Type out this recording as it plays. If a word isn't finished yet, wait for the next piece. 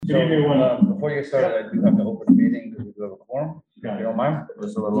Good evening, everyone. Before you get started, I do have to open the meeting because we do have a quorum. If you don't mind,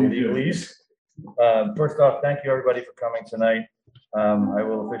 just a little legalese. First off, thank you everybody for coming tonight. I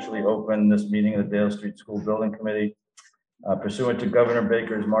will officially open this meeting of the Dale Street School Building Committee pursuant to Governor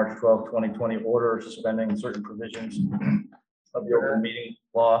Baker's March 12, 2020 order suspending certain provisions of the open meeting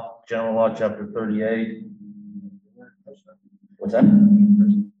law, general law, chapter 38. What's that?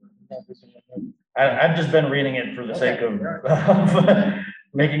 I've just been reading it for the sake of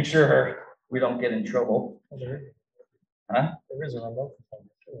making sure we don't get in trouble. Huh? There is a remote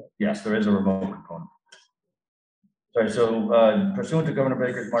component. Yes, there is a remote component. Sorry, so pursuant to Governor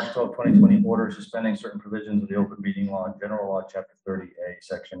Baker's March 12, 2020 order suspending certain provisions of the open meeting law and general law, chapter 30A,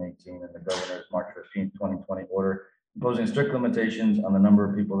 section 18, and the governor's March 15, 2020 order imposing strict limitations on the number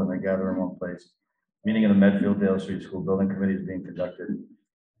of people that may gather in one place. Meeting of the Medfield Dale Street School Building Committee is being conducted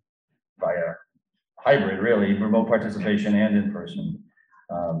via hybrid, really, remote participation and in-person.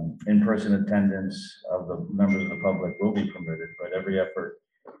 In-person attendance of the members of the public will be permitted, but every effort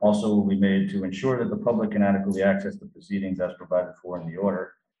also will be made to ensure that the public can adequately access the proceedings as provided for in the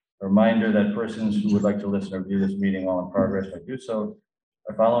order. A reminder that persons who would like to listen or view this meeting while in progress may do so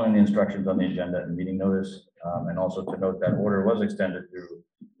by following the instructions on the agenda and meeting notice, and also to note that order was extended through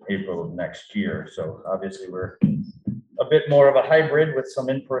April of next year. So obviously we're a bit more of a hybrid with some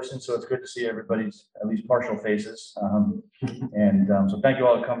in-person, so it's good to see everybody's at least partial faces. So thank you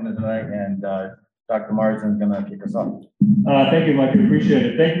all for coming tonight, and Dr. Marsden is going to kick us off. Thank you, Mike. We appreciate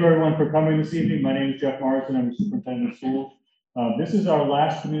it. Thank you, everyone, for coming this evening. My name is Jeff Marsden. I'm the superintendent of schools. This is our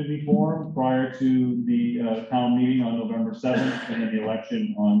last community forum prior to the town meeting on November 7th and then the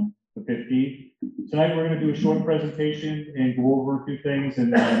election on the 15th. Tonight, we're going to do a short presentation and go over a few things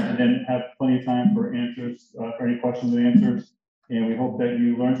and then have plenty of time for answers, for any questions and answers. And we hope that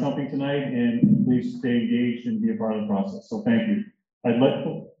you learned something tonight, and please stay engaged and be a part of the process. So thank you. Go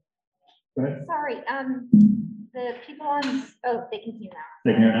ahead. Sorry, the people on, oh, they can hear now.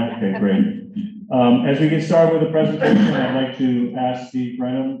 They can hear now? Okay, great. As we get started with the presentation, I'd like to ask Steve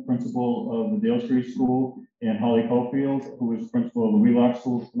Brenham, principal of the Dale Street School, and Holly Cofield, who is principal of the Wheelock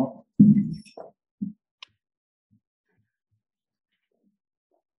School, to come up.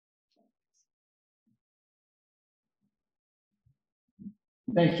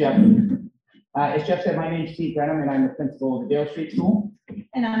 Thanks, Jeff. As Jeff said, my name is Steve Brenham, and I'm the principal of the Dale Street School.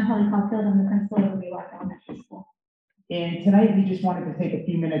 And I'm Holly Caulfield. I'm the principal of the Wheelock Elementary School. And tonight, we just wanted to take a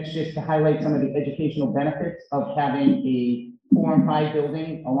few minutes just to highlight some of the educational benefits of having a 4 and 5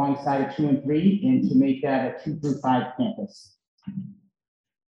 building alongside a 2 and 3, and to make that a 2 through 5 campus.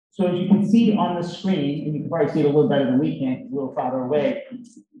 So as you can see on the screen, and you can probably see it a little better than we can, a little farther away,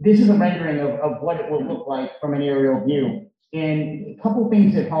 this is a rendering of what it will look like from an aerial view. And a couple of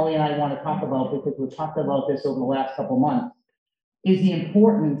things that Holly and I want to talk about, because we've talked about this over the last couple of months, is the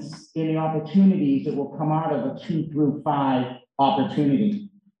importance in the opportunities that will come out of a 2 through 5 opportunity.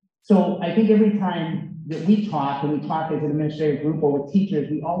 So I think every time that we talk, and we talk as an administrative group or with teachers,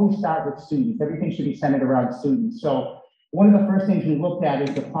 we always start with students. Everything should be centered around students. So one of the first things we looked at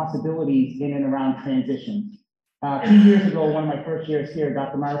is the possibilities in and around transitions. A few years ago, one of my first years here,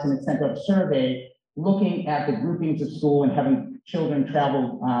 Dr. Morrison had sent out a survey looking at the groupings of school and having children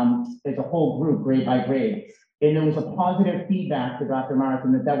travel as a whole group, grade by grade. And there was a positive feedback to Dr.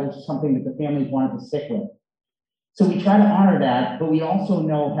 Morrison that was something that the families wanted to stick with. So we try to honor that, but we also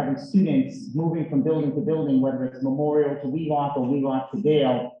know having students moving from building to building, whether it's Memorial to Wheelock or Wheelock to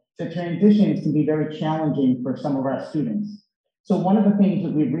Dale, the transitions can be very challenging for some of our students. So one of the things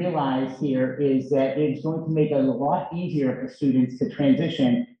that we've realized here is that it's going to make it a lot easier for students to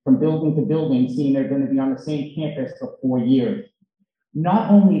transition from building to building, seeing they're going to be on the same campus for 4 years.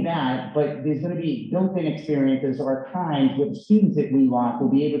 Not only that, but there's going to be built-in experiences or times where the students at Wheelock will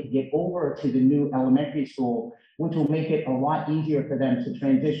be able to get over to the new elementary school, which will make it a lot easier for them to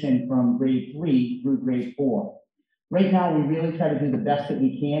transition from grade 3 through grade 4. Right now, we really try to do the best that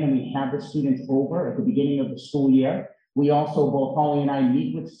we can, and we have the students over at the beginning of the school year. We also, both Holly and I,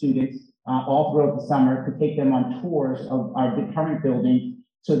 meet with students all throughout the summer to take them on tours of our current buildings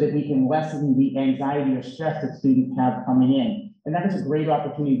so that we can lessen the anxiety or stress that students have coming in. And that is a great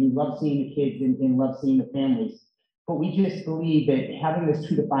opportunity. We love seeing the kids and love seeing the families. But we just believe that having this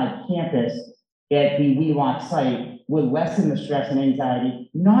 2 to 5 campus at the Wheelock site will lessen the stress and anxiety,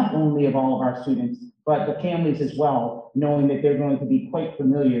 not only of all of our students, but the families as well, knowing that they're going to be quite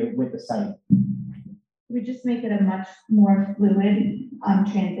familiar with the site. We just make it a much more fluid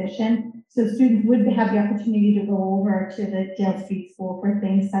transition. So students would have the opportunity to go over to the Dale Street School for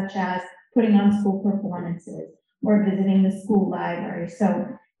things such as putting on school performances or visiting the school library. So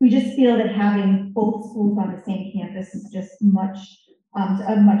we just feel that having both schools on the same campus is just much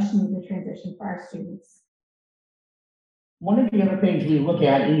a much smoother transition for our students. One of the other things we look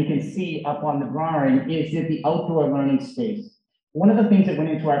at, and you can see up on the drawing, is that the outdoor learning space. One of the things that went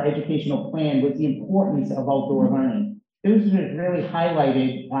into our educational plan was the importance of outdoor learning. This was really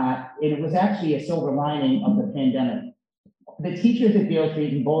highlighted, and it was actually a silver lining of the pandemic. The teachers at Dale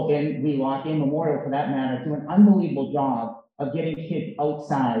Street and both in Wheelock and Memorial, for that matter, do an unbelievable job of getting kids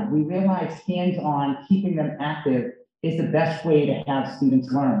outside. We realized hands-on, keeping them active is the best way to have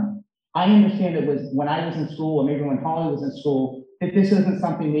students learn. I understand it was when I was in school, or maybe when Holly was in school, that this isn't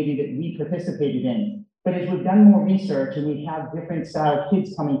something maybe that we participated in. But as we've done more research and we have different style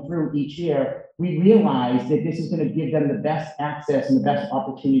kids coming through each year, we realize that this is going to give them the best access and the best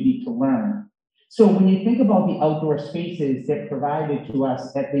opportunity to learn. So when you think about the outdoor spaces that provided to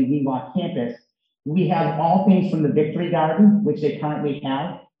us at the Wheelock campus, we have all things from the Victory Garden, which they currently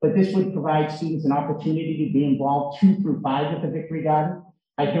have, but this would provide students an opportunity to be involved 2 through 5 with the Victory Garden.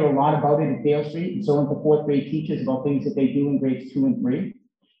 I hear a lot about it at Dale Street, and so into 4th grade teachers about things that they do in grades 2 and 3.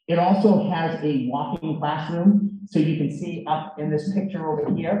 It also has a walking classroom, so you can see up in this picture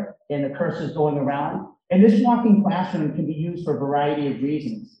over here, and the cursors going around. And this walking classroom can be used for a variety of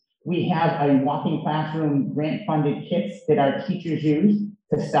reasons. We have a walking classroom grant-funded kits that our teachers use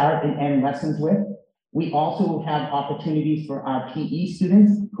to start and end lessons with. We also have opportunities for our PE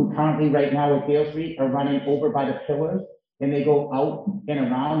students who currently right now at Dale Street are running over by the pillars, and they go out and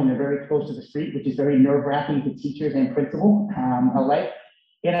around and they're very close to the street, which is very nerve-wracking to teachers and principal alike.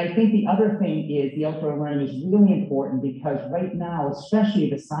 And I think the other thing is the outdoor learning is really important because right now, especially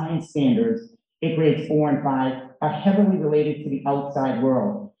the science standards in grades 4 and 5 are heavily related to the outside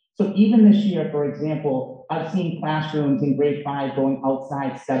world. So even this year, for example, I've seen classrooms in grade 5 going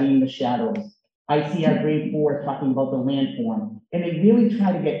outside studying the shadows. I see our grade 4 talking about the landform. And they really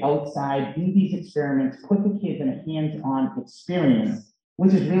try to get outside, do these experiments, put the kids in a hands-on experience,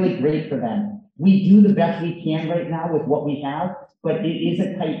 which is really great for them. We do the best we can right now with what we have, but it is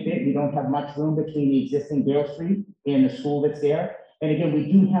a tight fit. We don't have much room between the existing Dale Street and the school that's there. And again,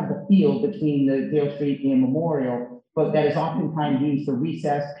 we do have the field between the Dale Street and Memorial, but that is oftentimes used for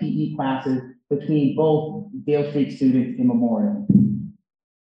recess PE classes between both Dale Street students and Memorial.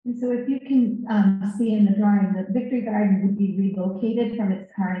 And so if you can see in the drawing, the Victory Garden would be relocated from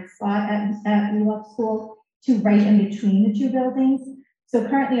its current spot at Wheelock School to right in between the 2 buildings. So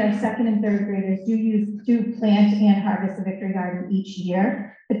currently our 2nd and 3rd graders do plant and harvest the Victory Garden each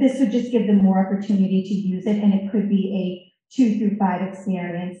year, but this would just give them more opportunity to use it, and it could be a 2 through 5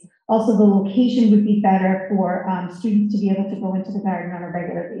 experience. Also, the location would be better for students to be able to go into the garden on a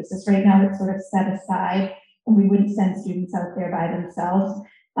regular basis. Right now it's sort of set aside and we wouldn't send students out there by themselves.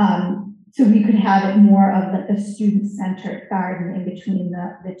 So we could have it more of like a student-centered garden in between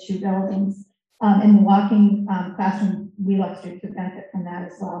the 2 buildings. And the walking classroom, Wheelock students would benefit from that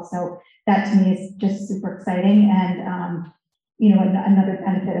as well. So that to me is just super exciting and, you know, another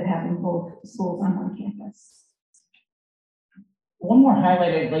benefit of having both schools on one campus. One more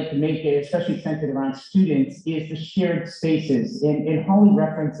highlight I'd like to make, especially centered around students, is the shared spaces. And Holly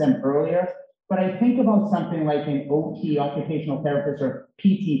referenced them earlier, but I think about something like an OT, occupational therapist, or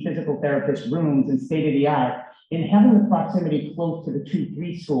PT, physical therapist rooms and state-of-the-art, and having the proximity close to the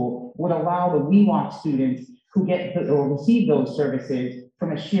 2-3 school would allow the Wheelock students who get or receive those services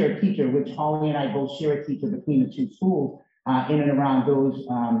from a shared teacher, which Holly and I both share a teacher between the 2 schools in and around those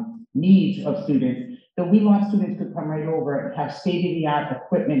needs of students. The Wheelock students could come right over and have state-of-the-art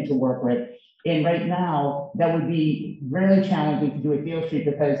equipment to work with. And right now, that would be really challenging to do at Dale Street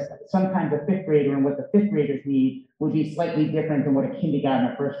because sometimes a 5th grader and what the 5th graders need would be slightly different than what a kindergarten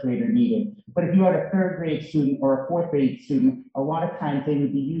or 1st grader needed. But if you had a 3rd grade student or a 4th grade student, a lot of times they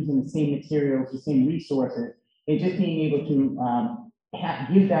would be using the same materials, the same resources, and just being able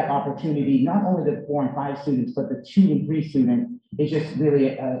to give that opportunity, not only to the 4 and 5 students, but the 2 and 3 students is just really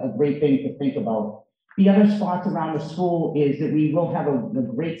a great thing to think about. The other spots around the school is that we will have a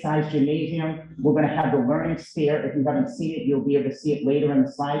great sized gymnasium. We're going to have the learning stair. If you haven't seen it, you'll be able to see it later in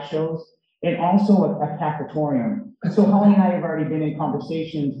the slideshows. And also a cafetorium. So Holly and I have already been in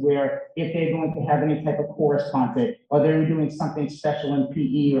conversations where if they're going to have any type of chorus concert or they're doing something special in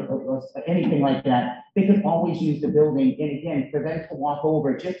PE or anything like that, they could always use the building. And again, for them to walk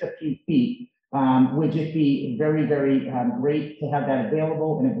over just a few feet would just be very, very great to have that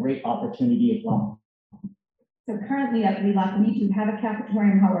available and a great opportunity as well. So currently at Wheelock, we do have a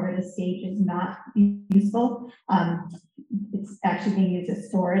cafetorium, however, the stage is not useful. It's actually being used as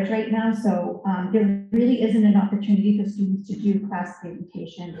storage right now. So there really isn't an opportunity for students to do class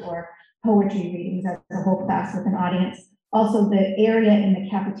presentations or poetry readings as a whole class with an audience. Also, the area in the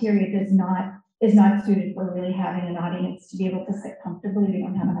cafeteria does not is not suited for really having an audience to be able to sit comfortably. We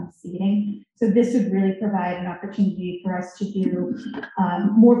don't have enough seating. So this would really provide an opportunity for us to do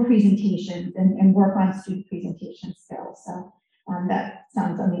more presentations and work on student presentation skills. So that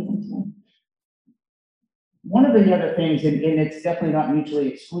sounds amazing to me. One of the other things, and it's definitely not mutually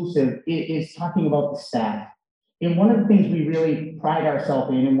exclusive, is talking about the staff. And one of the things we really pride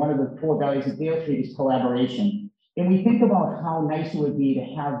ourselves in, and one of the core values of Dale Street is collaboration. And we think about how nice it would be to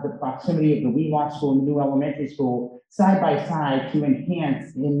have the proximity of the Wheelock School and the new elementary school side by side to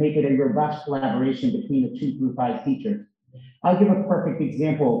enhance and make it a robust collaboration between the 2 through 5 teachers. I'll give a perfect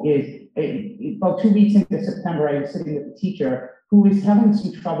example. About 2 weeks into September, I was sitting with a teacher who was having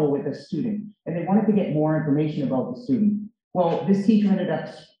some trouble with a student, and they wanted to get more information about the student. Well, this teacher ended up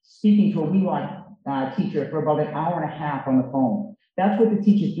speaking to a Wheelock teacher for about an hour and a half on the phone. That's what the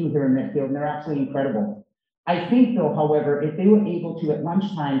teachers do here in Medfield, and they're absolutely incredible. I think though, however, if they were able to at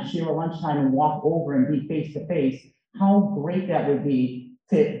lunchtime, share a lunchtime and walk over and be face to face, how great that would be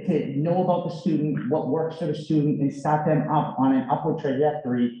to know about the student, what works for the student, and start them up on an upward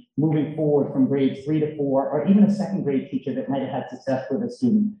trajectory moving forward from grades 3 to 4, or even a second grade teacher that might have had success with a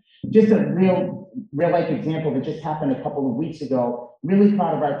student. Just a real life example that just happened a couple of weeks ago. Really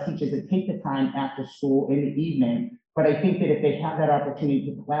proud of our teachers that take the time after school in the evening. But I think that if they have that opportunity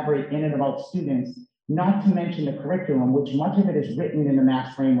to collaborate in and about students, not to mention the curriculum, which much of it is written in the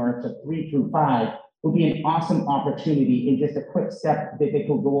MAST frameworks of 3 through 5, will be an awesome opportunity and just a quick step that they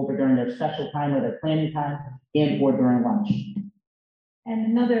could go over during their special time or their planning time and or during lunch. And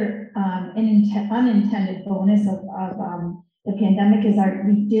another unintended bonus of the pandemic is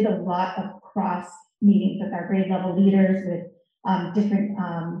we did a lot of cross meetings with our grade level leaders, with different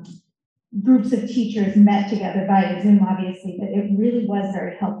groups of teachers met together via Zoom, obviously, but it really was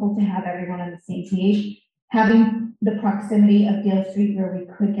very helpful to have everyone on the same page. Having the proximity of Dale Street where we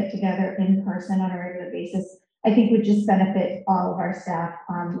could get together in person on a regular basis, I think would just benefit all of our staff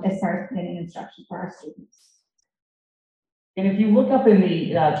as far as planning instruction for our students. And if you look up in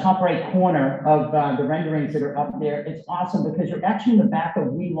the top right corner of the renderings that are up there, it's awesome because you're actually in the back of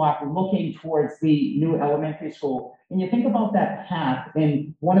Wheelock looking towards the new elementary school. And you think about that path,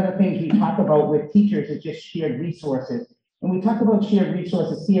 and one of the things we talk about with teachers is just shared resources. And we talk about shared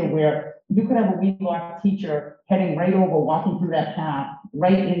resources here where you could have a Wheelock teacher heading right over, walking through that path,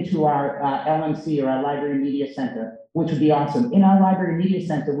 right into our LMC or our Library Media Center, which would be awesome. In our Library Media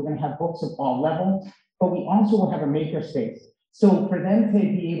Center, we're going to have books of all levels, but we also will have a maker space. So for them to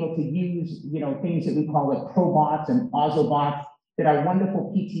be able to use, things that we call like ProBots and Ozobots that our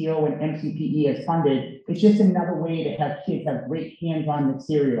wonderful PTO and MCPE has funded, it's just another way to have kids have great hands-on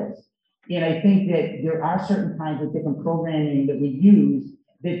materials. And I think that there are certain kinds of different programming that we use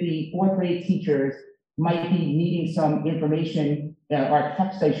that the 4th grade teachers might be needing some information, or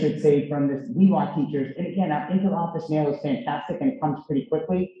text, I should say, from this Wheelock teachers. And again, our inter-office mail is fantastic and it comes pretty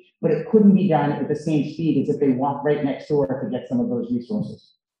quickly, but it couldn't be done at the same speed as if they walk right next door to get some of those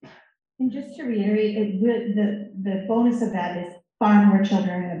resources. And just to reiterate, the bonus of that is far more children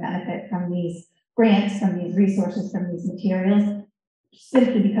are going to benefit from these grants, from these resources, from these materials,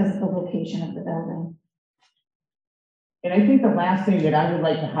 simply because of the location of the building. And I think the last thing that I would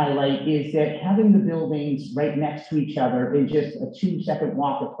like to highlight is that having the buildings right next to each other in just a 2-second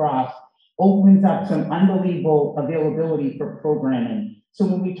walk across opens up some unbelievable availability for programming. So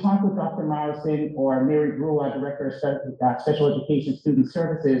when we talk with Dr. Morrison or Mary Brewer, our Director of Special Education Student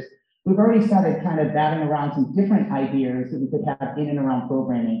Services, we've already started kind of batting around some different ideas that we could have in and around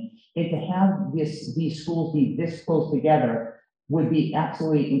programming. And to have these schools be this close together would be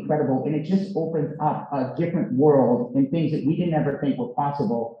absolutely incredible. And it just opens up a different world and things that we didn't ever think were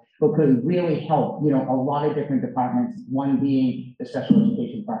possible, but could really help, a lot of different departments, one being the special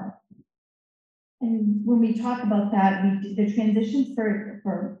education department. And when we talk about that, the transitions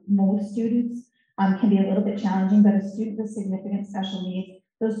for most students can be a little bit challenging, but a student with significant special needs,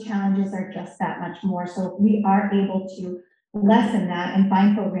 those challenges are just that much more. So if we are able to lessen that and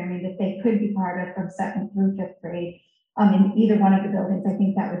find programming that they could be part of from 2nd through 5th grade, in either one of the buildings, I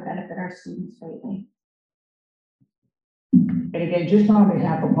think that would benefit our students greatly. And again, just on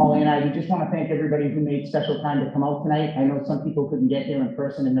behalf of Polly and I, we just want to thank everybody who made special time to come out tonight. I know some people couldn't get here in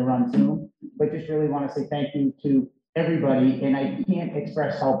person and they're on Zoom, but just really want to say thank you to everybody. And I can't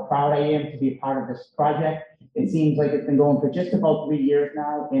express how proud I am to be a part of this project. It seems like it's been going for just about 3 years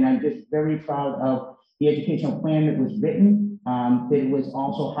now, and I'm just very proud of the educational plan that was written, that it was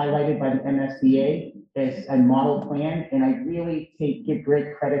also highlighted by the MSBA as a model plan. And I really give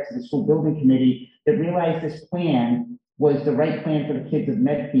great credit to the school building committee that realized this plan was the right plan for the kids of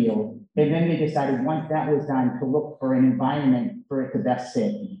Medfield. And then they decided, once that was done, to look for an environment for it to best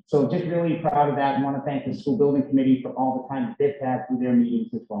sit. So just really proud of that, and want to thank the school building committee for all the time that they've had through their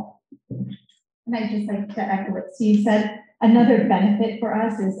meetings as well. And I'd just like to echo what Steve said. Another benefit for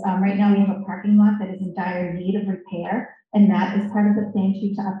us is right now we have a parking lot that is in dire need of repair. And that is part of the plan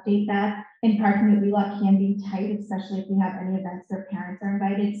too, to update that. And parking at Wheelock can be tight, especially if we have any events where parents are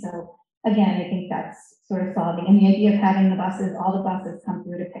invited. So again, I think that's sort of solving. And the idea of having the buses, all the buses come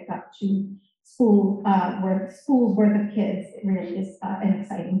through to pick up to school, school's worth of kids, it really is an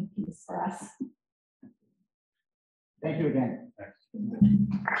exciting piece for us. Thank you again.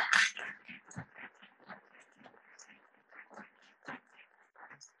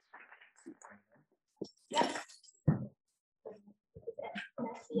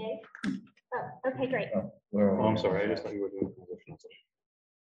 Oh, okay, great. Oh, I'm sorry, I just thought you were doing positional session.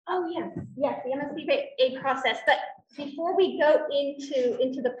 Oh, yes, the MSBA process. But before we go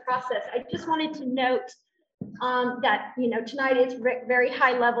into the process, I just wanted to note that, tonight is very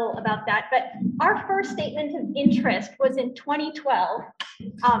high level about that. But our first statement of interest was in 2012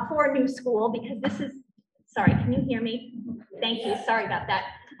 for a new school, because this is, sorry, can you hear me? Thank you, sorry about that.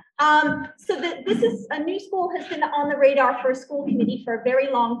 This is a new school, has been on the radar for a school committee for a very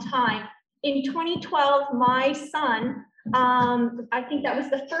long time. In 2012, my son, I think that was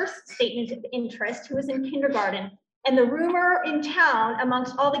the first statement of interest, who was in kindergarten. And the rumor in town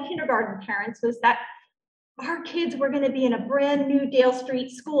amongst all the kindergarten parents was that our kids were going to be in a brand new Dale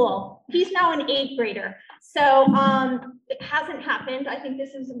Street school. He's now an 8th grader. So it hasn't happened. I think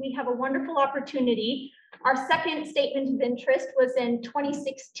we have a wonderful opportunity. Our second statement of interest was in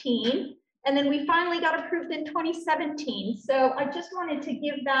 2016, and then we finally got approved in 2017. So I just wanted to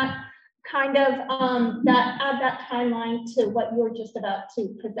give that kind of add that timeline to what you're just about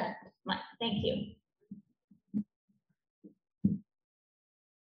to present, Mike. Thank you.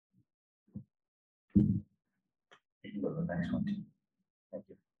 Go to the next one. Thank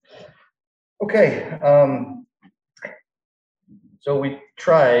you. Okay. So we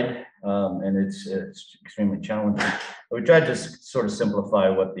tried, and it's extremely challenging. We tried to sort of simplify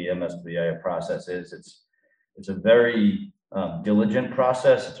what the MSBA process is. It's a very diligent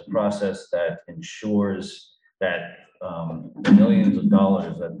process. It's a process that ensures that the millions of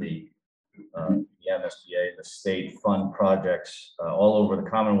dollars that the MSBA, the state fund projects all over the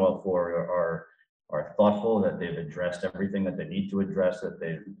Commonwealth for are thoughtful, that they've addressed everything that they need to address, that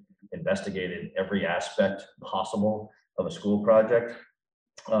they've investigated every aspect possible of a school project.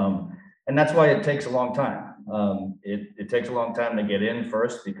 And that's why it takes a long time. It takes a long time to get in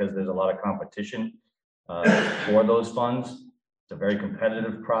first, because there's a lot of competition for those funds. It's a very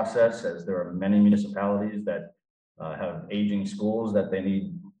competitive process, as there are many municipalities that have aging schools that they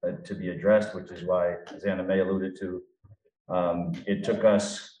need to be addressed, which is why, as Anna May alluded to, it took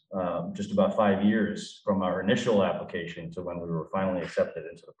us just about 5 years from our initial application to when we were finally accepted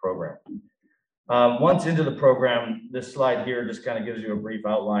into the program. Once into the program, this slide here just kind of gives you a brief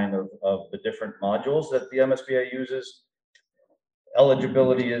outline of the different modules that the MSBA uses.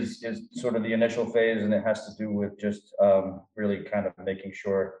 Eligibility is sort of the initial phase, and it has to do with just really kind of making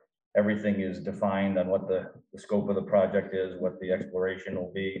sure everything is defined on what the scope of the project is, what the exploration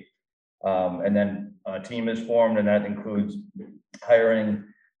will be. And then a team is formed, and that includes hiring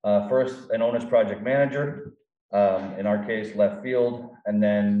first an owner's project manager, in our case, Left Field, and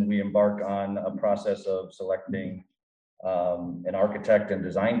then we embark on a process of selecting an architect and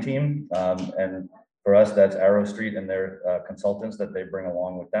design team. And for us, that's Arrow Street and their consultants that they bring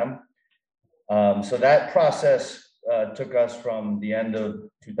along with them. So that process took us from the end of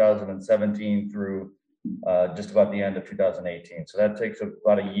 2017 through just about the end of 2018. So that takes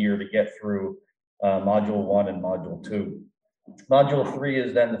about a year to get through Module 1 and Module 2. Module 3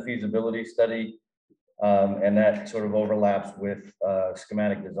 is then the feasibility study, and that sort of overlaps with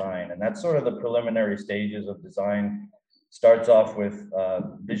schematic design. And that's sort of the preliminary stages of design. Starts off with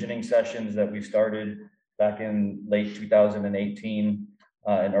visioning sessions that we started back in late 2018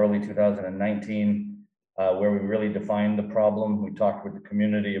 and early 2019, where we really defined the problem. We talked with the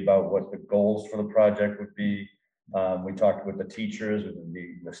community about what the goals for the project would be. We talked with the teachers,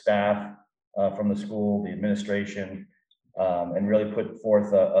 the staff from the school, the administration, and really put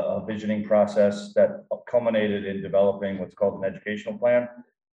forth a visioning process that culminated in developing what's called an educational plan,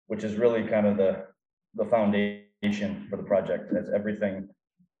 which is really kind of the foundation for the project, as everything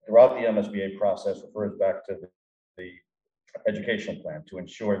throughout the MSBA process refers back to the educational plan, to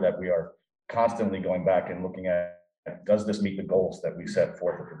ensure that we are constantly going back and looking at, does this meet the goals that we set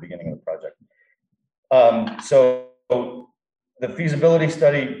forth at the beginning of the project? So the feasibility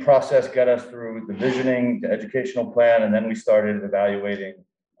study process got us through the visioning, the educational plan, and then we started evaluating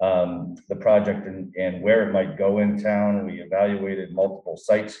the project and where it might go in town. We evaluated multiple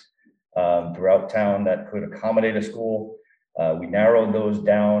sites throughout town that could accommodate a school. We narrowed those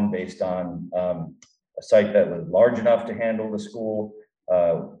down based on a site that was large enough to handle the school,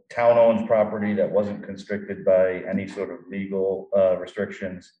 town owns property that wasn't constricted by any sort of legal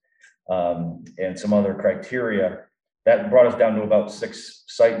restrictions, and some other criteria. That brought us down to about 6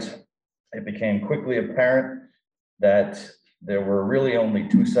 sites. It became quickly apparent that there were really only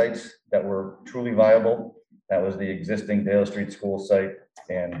 2 sites that were truly viable. That was the existing Dale Street School site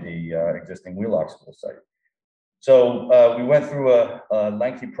and the existing Wheelock School site. So we went through a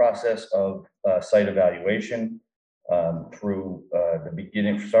lengthy process of site evaluation through the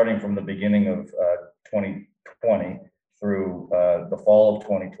beginning, starting from the beginning of 2020 through the fall of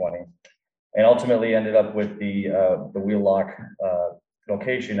 2020, and ultimately ended up with the Wheelock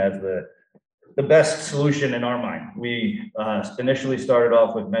location as the best solution in our mind. We initially started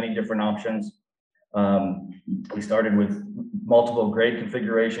off with many different options. We started with multiple grade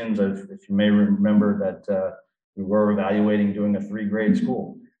configurations. If you may remember that we were evaluating doing a 3-grade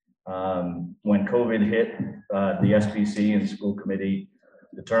school. When COVID hit, the SBC and school committee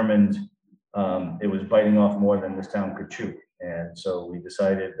determined it was biting off more than this town could chew. And so we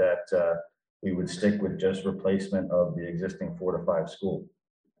decided that we would stick with just replacement of the existing 4 to 5 school.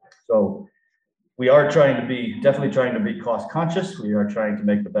 So we are definitely trying to be cost conscious. We are trying to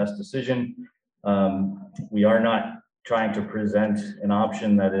make the best decision. We are not trying to present an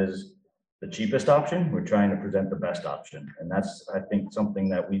option that is the cheapest option. We're trying to present the best option. And that's, I think, something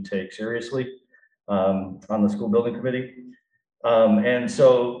that we take seriously on the school building committee. And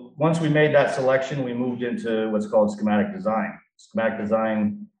so once we made that selection, we moved into what's called schematic design. Schematic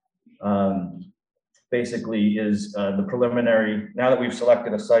design basically is the preliminary. Now that we've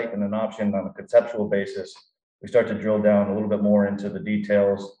selected a site and an option on a conceptual basis, we start to drill down a little bit more into the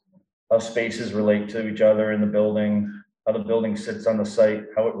details, how spaces relate to each other in the building, how the building sits on the site,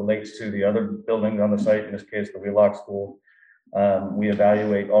 how it relates to the other buildings on the site, in this case, the Wheelock School. We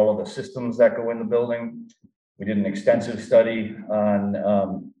evaluate all of the systems that go in the building. We did an extensive study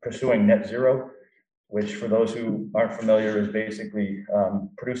on pursuing net zero, which for those who aren't familiar is basically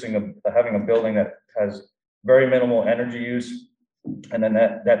having a building that has very minimal energy use. And then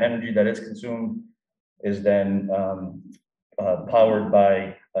that energy that is consumed is then powered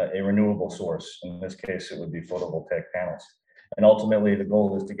by a renewable source. In this case, it would be photovoltaic panels. And ultimately, the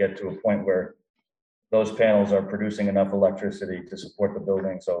goal is to get to a point where those panels are producing enough electricity to support the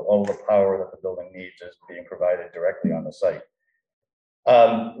building. So all the power that the building needs is being provided directly on the site.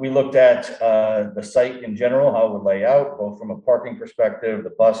 We looked at the site in general, how it would lay out, both from a parking perspective,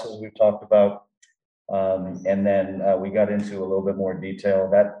 the buses we've talked about, and then we got into a little bit more detail.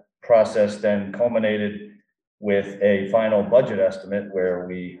 That process then culminated with a final budget estimate where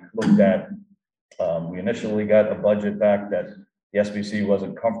we looked at, we initially got a budget back that the SBC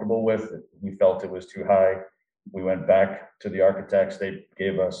wasn't comfortable with. We felt it was too high. We went back to the architects. They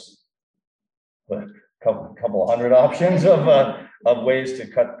gave us a couple hundred options of ways to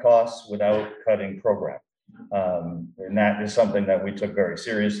cut costs without cutting program. And that is something that we took very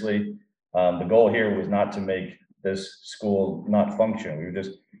seriously. The goal here was not to make this school not function. We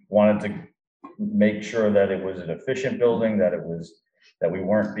just wanted to make sure that it was an efficient building, that we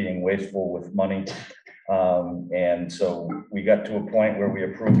weren't being wasteful with money. And so we got to a point where we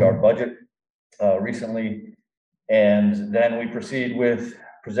approved our budget recently, and then we proceed with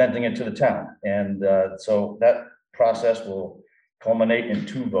presenting it to the town. And so that process will culminate in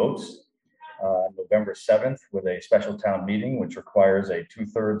 2 votes. November 7th with a special town meeting, which requires a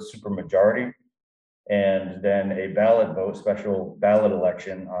 2/3 supermajority, and then a ballot vote, special ballot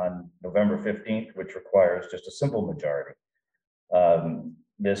election on November 15th, which requires just a simple majority.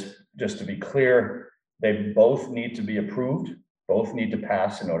 This, just to be clear, they both need to be approved, both need to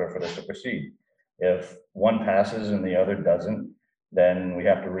pass in order for this to proceed. If one passes and the other doesn't, then we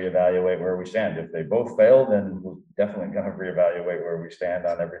have to reevaluate where we stand. If they both fail, then we're definitely going to reevaluate where we stand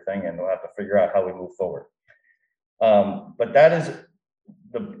on everything, and we'll have to figure out how we move forward. But that is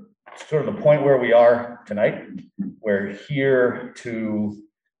the sort of the point where we are tonight. We're here to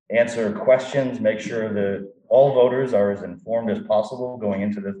answer questions, make sure that all voters are as informed as possible going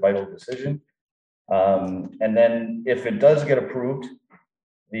into this vital decision. And then if it does get approved,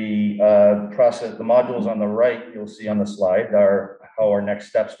 the process, the modules on the right, you'll see on the slide, are how our next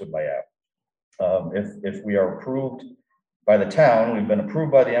steps would lay out. If we are approved by the town, we've been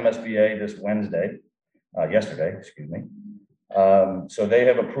approved by the MSBA this yesterday, excuse me. So they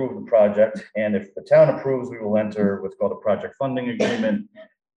have approved the project, and if the town approves, we will enter what's called a project funding agreement,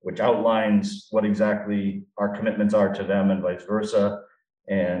 which outlines what exactly our commitments are to them and vice versa,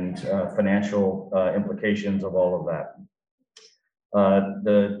 and financial implications of all of that.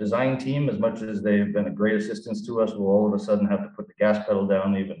 The design team, as much as they've been a great assistance to us, will all of a sudden have to put the gas pedal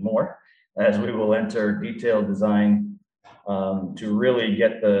down even more, as we will enter detailed design to really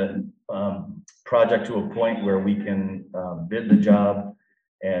get the project to a point where we can bid the job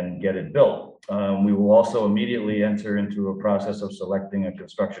and get it built. We will also immediately enter into a process of selecting a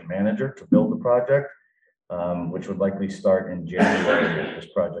construction manager to build the project, which would likely start in January if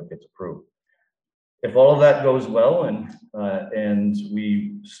this project gets approved. If all of that goes well and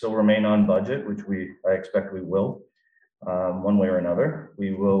we still remain on budget, which I expect we will, one way or another,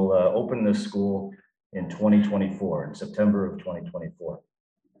 we will open this school in 2024, in September of 2024.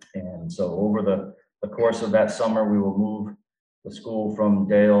 And so over the course of that summer, we will move the school from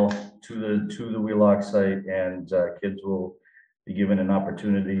Dale to the Wheelock site, and kids will be given an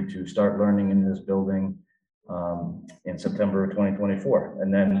opportunity to start learning in this building in September of 2024.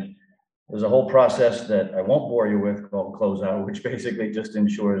 And then there's a whole process that I won't bore you with called closeout, which basically just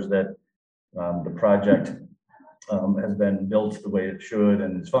ensures that the project has been built the way it should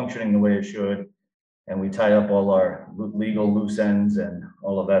and is functioning the way it should. And we tie up all our legal loose ends and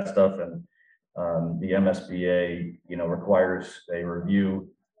all of that stuff. And the MSBA, requires a review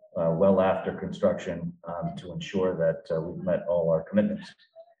well after construction to ensure that we've met all our commitments.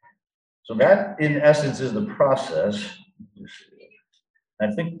 So that, in essence, is the process. I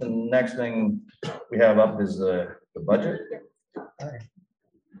think the next thing we have up is the budget.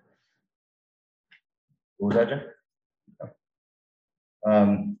 What was that, Jim?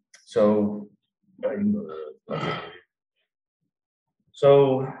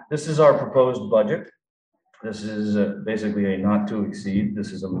 So this is our proposed budget. This is basically a not to exceed.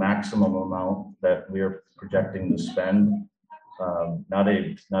 This is a maximum amount that we are projecting to spend, not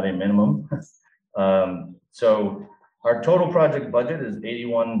a minimum. So our total project budget is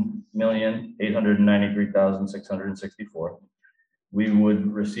 $81,893,664. We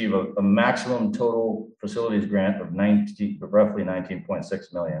would receive a maximum total facilities grant of roughly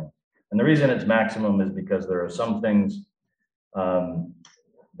 19.6 million. And the reason it's maximum is because there are some things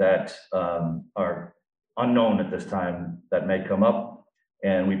that are unknown at this time that may come up,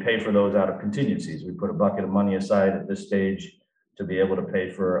 and we pay for those out of contingencies. We put a bucket of money aside at this stage to be able to pay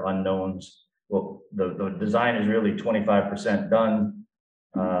for unknowns. Well, the design is really 25% done,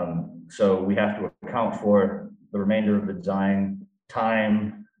 so we have to account for the remainder of the design,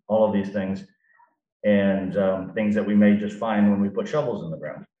 time, all of these things, and things that we may just find when we put shovels in the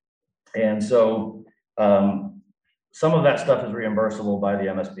ground. And so some of that stuff is reimbursable by the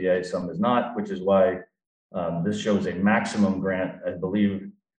MSBA, some is not, which is why this shows a maximum grant. I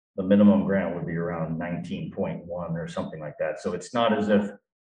believe the minimum grant would be around 19.1 or something like that. So it's not as if,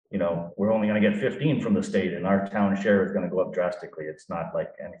 we're only going to get 15 from the state and our town share is going to go up drastically. It's not like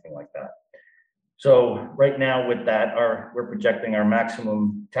anything like that. So right now with that, we're projecting our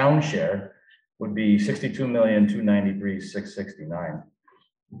maximum town share would be $62,293,669.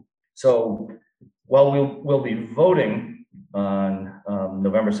 So while we'll be voting on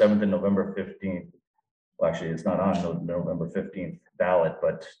November 7th and November 15th, well, actually it's not on the November 15th ballot,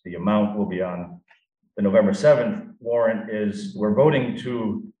 but the amount will be on the November 7th warrant. We're voting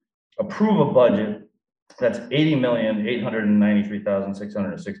to approve a budget that's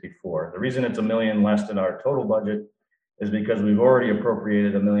 $80,893,664. The reason it's $1 million less than our total budget is because we've already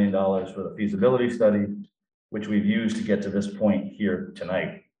appropriated $1 million for the feasibility study, which we've used to get to this point here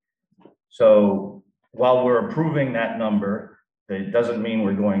tonight. So while we're approving that number, it doesn't mean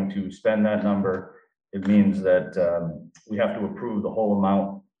we're going to spend that number. It means that we have to approve the whole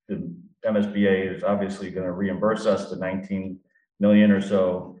amount. The MSBA is obviously going to reimburse us the 19 million or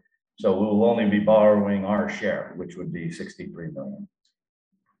so. So we will only be borrowing our share, which would be 63 million.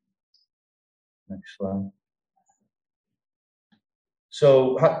 Next slide.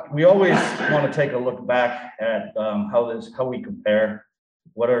 So we always want to take a look back at how we compare.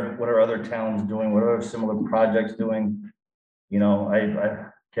 What are other towns doing? What are similar projects doing? I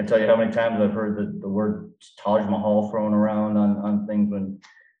can't tell you how many times I've heard the word Taj Mahal thrown around on things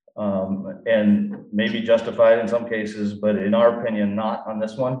and maybe justified in some cases, but in our opinion, not on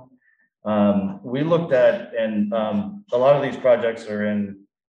this one. We looked at, and a lot of these projects are in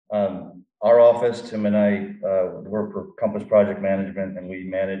our office. Tim and I work for Compass Project Management, and we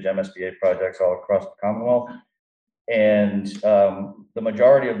manage MSBA projects all across the Commonwealth. And the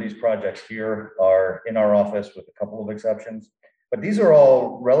majority of these projects here are in our office with a couple of exceptions. But these are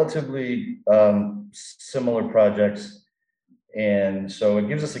all relatively similar projects And so it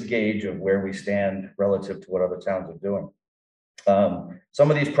gives us a gauge of where we stand relative to what other towns are doing. Some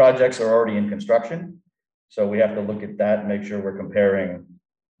of these projects are already in construction, so we have to look at that and make sure we're comparing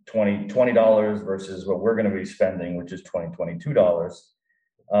 $20 versus what we're going to be spending, which is $22.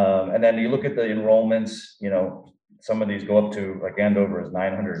 And then you look at the enrollments, you know, some of these go up to, like Andover is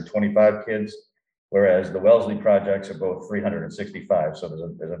 925 kids, whereas the Wellesley projects are both 365. So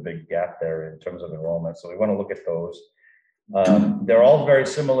there's a big gap there in terms of enrollment. So we want to look at those. They're all very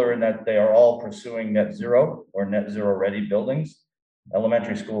similar in that they are all pursuing net zero or net zero ready buildings.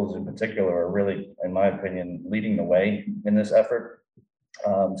 Elementary schools in particular are really, in my opinion, leading the way in this effort.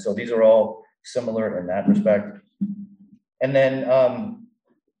 So these are all similar in that respect. And then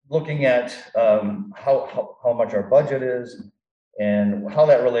looking at how much our budget is and how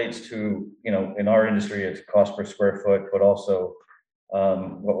that relates to, you know, in our industry, it's cost per square foot, but also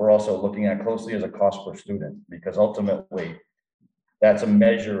what we're also looking at closely is a cost per student, because ultimately that's a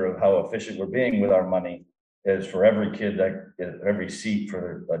measure of how efficient we're being with our money. Is for every kid, that every seat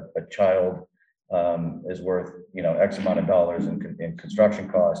for a child is worth, you know, X amount of dollars in construction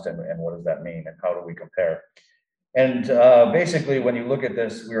cost, and what does that mean, and how do we compare? And basically, when you look at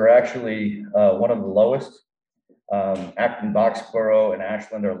this, we are actually one of the lowest. Acton, Boxborough, and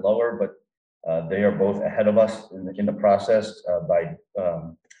Ashland are lower, but they are both ahead of us in the process by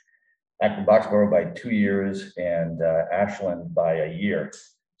Acton, Boxborough by 2 years, and Ashland by a year.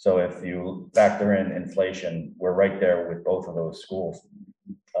 So if you factor in inflation, we're right there with both of those schools.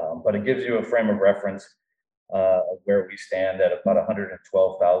 But it gives you a frame of reference of where we stand at about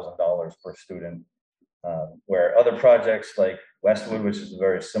 $112,000 per student, where other projects like Westwood, which is a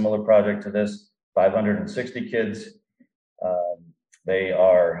very similar project to this, 560 kids, they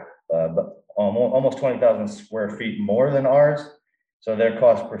are almost 20,000 square feet more than ours. So their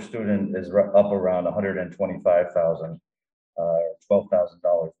cost per student is up around 125,000.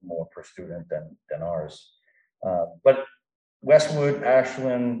 $12,000 more per student than ours. But Westwood,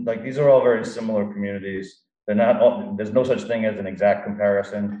 Ashland, like these are all very similar communities. They're not all, there's no such thing as an exact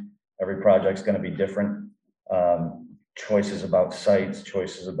comparison. Every project's going to be different. Choices about sites,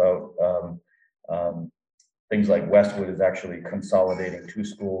 choices about things like Westwood is actually consolidating 2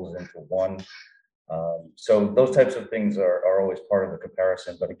 schools into one. So those types of things are always part of the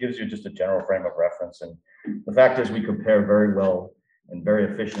comparison, but it gives you just a general frame of reference. And the fact is we compare very well and very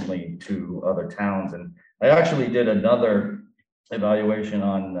efficiently to other towns. And I actually did another evaluation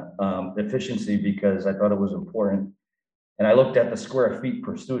on efficiency because I thought it was important. And I looked at the square feet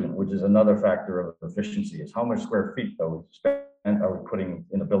per student, which is another factor of efficiency, is how much square feet are we putting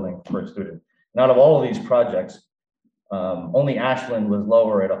in the building per student. And out of all of these projects, only Ashland was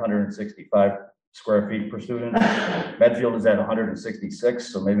lower at 165 square feet per student. Medfield is at 166,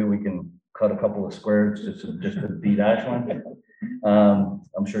 so maybe we can cut a couple of squares just to beat Ashland.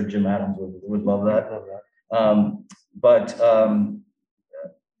 I'm sure Jim Adams would love that. But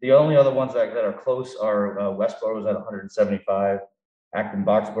the only other ones that are close are Westboro is at 175, Acton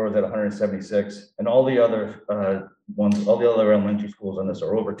Boxborough is at 176, and all the other all the other elementary schools on this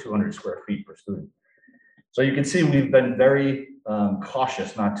are over 200 square feet per student. So you can see we've been very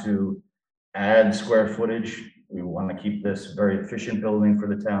cautious not to add square footage. We want to keep this very efficient building for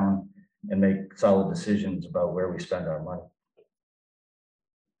the town and make solid decisions about where we spend our money.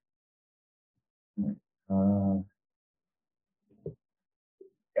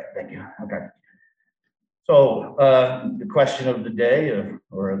 Yeah, thank you. Okay. So the question of the day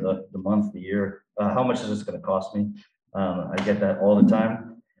or the month, the year, how much is this going to cost me? I get that all the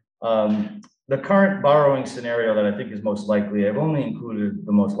time. The current borrowing scenario that I think is most likely, I've only included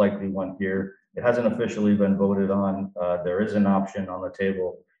the most likely one here. It hasn't officially been voted on. There is an option on the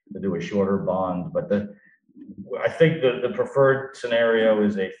table to do a shorter bond, but I think the preferred scenario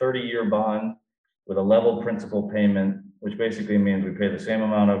is a 30-year bond with a level principal payment, which basically means we pay the same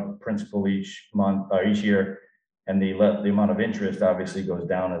amount of principal each month or each year, and the amount of interest obviously goes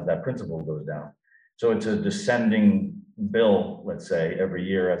down as that principal goes down. So it's a descending bill, let's say, every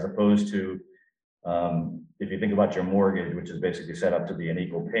year, as opposed to if you think about your mortgage, which is basically set up to be an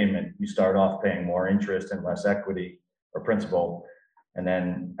equal payment, you start off paying more interest and less equity or principal, and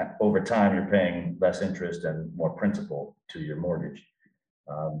then over time you're paying less interest and more principal to your mortgage.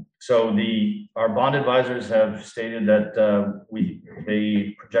 So our bond advisors have stated that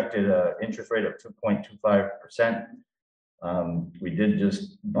they projected an interest rate of 2.25%. We did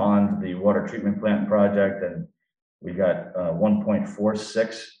just bond the water treatment plant project, and we got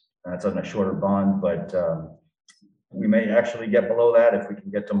 1.46. That's on a shorter bond, but we may actually get below that if we can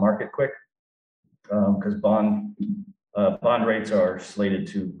get to market quick, because bond bond rates are slated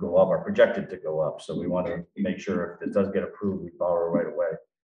to go up, are projected to go up. So we want to make sure if it does get approved, we borrow right away.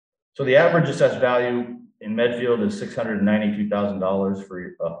 So the average assessed value in Medfield is $692,000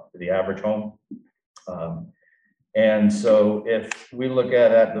 for the average home. And so if we look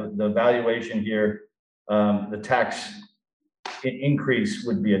at the valuation here, the tax increase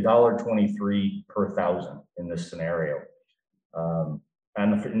would be $1.23 per thousand in this scenario,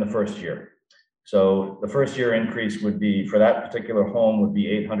 and in the first year. So the first year increase would be, for that particular home, would be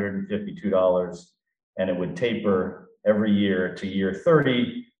 $852, and it would taper every year to year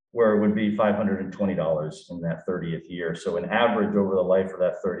 30, where it would be $520 in that 30th year. So an average over the life of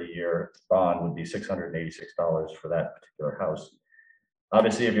that 30-year bond would be $686 for that particular house.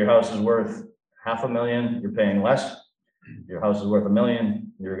 Obviously, if your house is worth $500,000, you're paying less. If your house is worth $1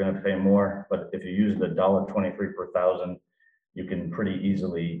 million, you're going to pay more. But if you use the $1.23 per thousand, you can pretty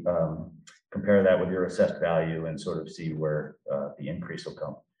easily compare that with your assessed value and sort of see where the increase will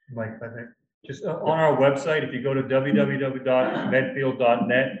come. Mike, I think, just on our website, if you go to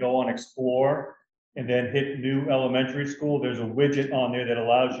www.medfield.net, go on Explore, and then hit New Elementary School, there's a widget on there that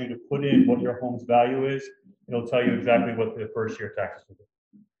allows you to put in what your home's value is. It'll tell you exactly what the first year taxes will be.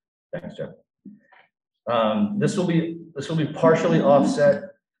 Thanks, Jeff. This will be partially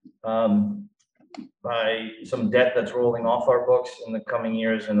offset by some debt that's rolling off our books in the coming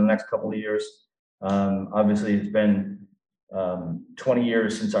years, in the next couple of years. Obviously, it's been 20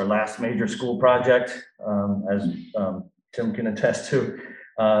 years since our last major school project, as Tim can attest to.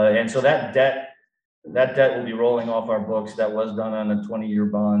 And so that debt will be rolling off our books. That was done on a 20-year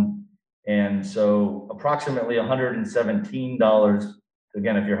bond. And so approximately $117,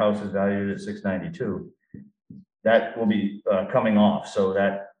 again, if your house is valued at $692, that will be coming off. So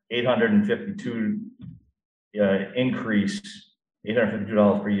that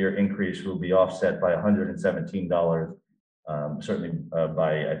 $852 per year increase will be offset by $117, certainly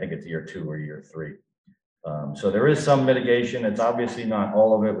by, I think it's year 2 or year 3. So there is some mitigation. It's obviously not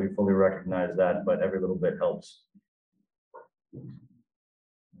all of it. We fully recognize that, but every little bit helps.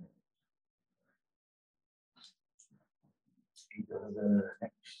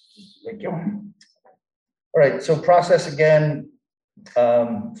 Thank you. All right, so process again,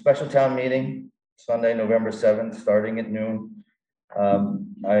 special town meeting, Sunday, November 7th, starting at noon.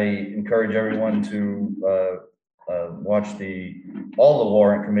 I encourage everyone to watch all the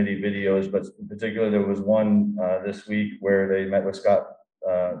warrant committee videos, but in particular, there was one this week where they met with Scott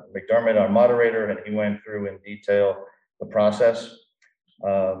McDermott, our moderator, and he went through in detail the process.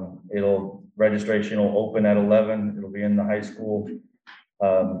 Registration will open at 11. It'll be in the high school.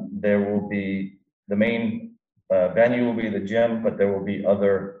 There will be, the main venue will be the gym, but there will be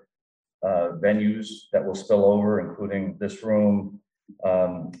other venues that will spill over, including this room,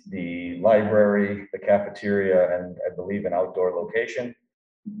 the library, the cafeteria, and I believe an outdoor location.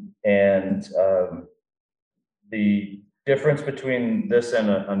 And the difference between this and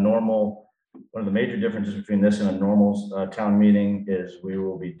a normal, one of the major differences between this and a normal town meeting is we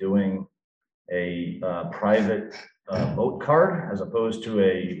will be doing a private vote card as opposed to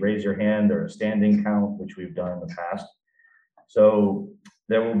a raise your hand or a standing count, which we've done in the past. So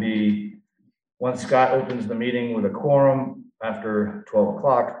there will be, once Scott opens the meeting with a quorum after 12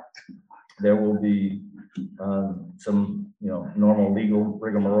 o'clock, there will be some, normal legal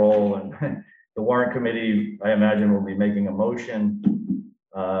rigmarole, and the warrant committee, I imagine, will be making a motion.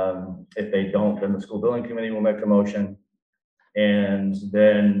 If they don't, then the school building committee will make a motion. And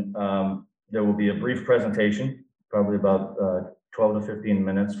then there will be a brief presentation, probably about 12 to 15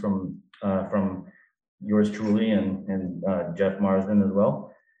 minutes from yours truly and Jeff Marsden as well.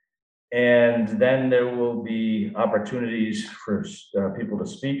 And then there will be opportunities for people to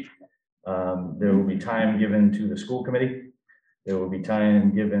speak. There will be time given to the school committee. There will be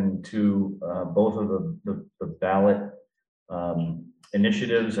time given to both of the ballot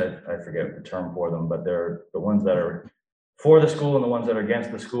initiatives. I forget the term for them, but they're the ones that are for the school and the ones that are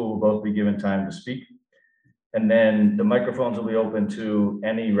against the school will both be given time to speak. And then the microphones will be open to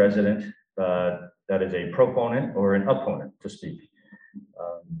any resident that is a proponent or an opponent to speak.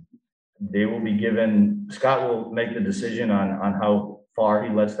 They will be given, Scott will make the decision on how far he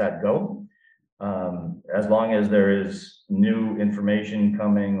lets that go. As long as there is new information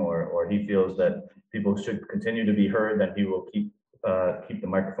coming or he feels that people should continue to be heard, then he will keep the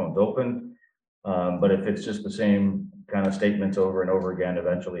microphones open. But if it's just the same kind of statements over and over again,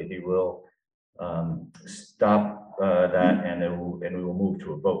 eventually he will stop that, and we will move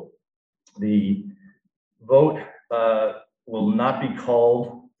to a vote. The vote will not be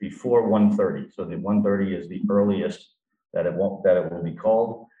called before 1:30. So the 1:30 is the earliest that it will be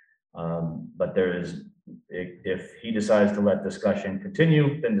called. But there is If he decides to let discussion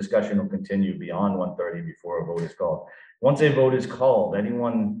continue, then discussion will continue beyond 1:30 before a vote is called. Once a vote is called,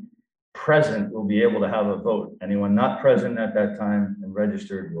 anyone present will be able to have a vote. Anyone not present at that time and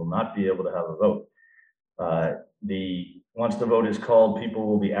registered will not be able to have a vote. Once the vote is called, people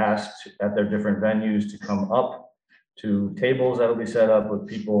will be asked at their different venues to come up to tables that'll be set up with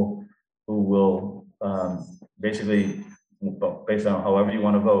people who will basically, based on however you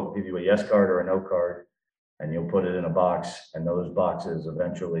want to vote, give you a yes card or a no card, and you'll put it in a box, and those boxes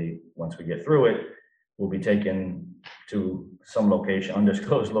eventually, once we get through it, will be taken to some location,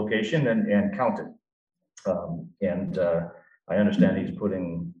 undisclosed location, and counted. I understand he's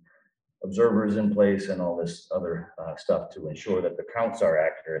putting observers in place and all this other stuff to ensure that the counts are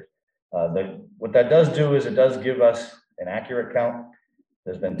accurate. What that does do is it does give us an accurate count.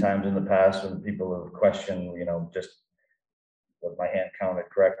 There's been times in the past when people have questioned, just was my hand counted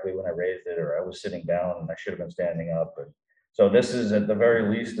correctly when I raised it, or I was sitting down and I should have been standing up. So this is, at the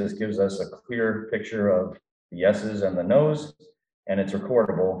very least, this gives us a clear picture of the yeses and the nos, and it's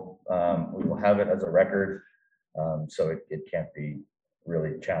recordable. We will have it as a record, so it can't be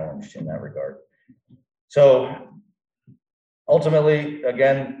really challenged in that regard. So ultimately,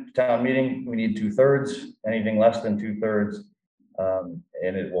 again, town meeting, we need 2/3. Anything less than 2/3,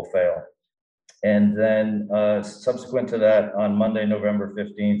 and it will fail. And then subsequent to that, on Monday, November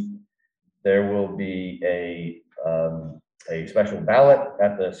 15th, there will be a special ballot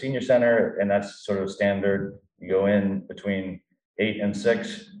at the senior center, and that's sort of standard. You go in between 8 and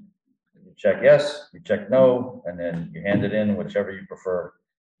 6, you check yes, you check no, and then you hand it in, whichever you prefer.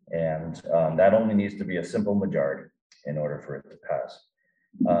 And that only needs to be a simple majority in order for it to pass.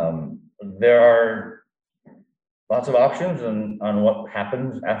 There are lots of options on what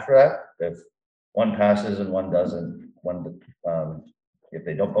happens after that. If one passes and one doesn't, if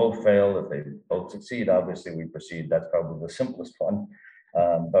they don't both fail, if they both succeed, obviously we proceed. That's probably the simplest one.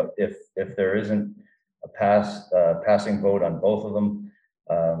 But if there isn't a passing vote on both of them,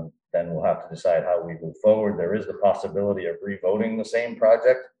 then we'll have to decide how we move forward. There is the possibility of revoting the same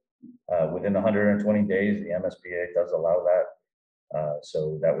project within 120 days. The MSBA does allow that.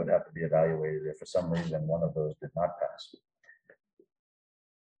 So that would have to be evaluated if for some reason one of those did not pass.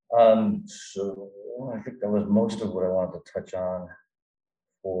 So I think that was most of what I wanted to touch on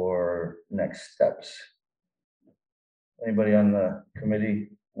for next steps. Anybody on the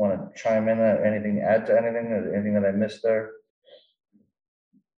committee want to chime in? Anything, add to anything? Anything that I missed there?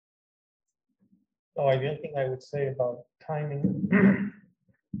 Oh, the only thing I would say about timing,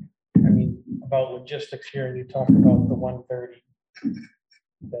 I mean, about logistics here, and you talked about the 1:30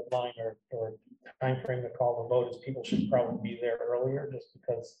 deadline or timeframe to call the vote, is people should probably be there earlier, just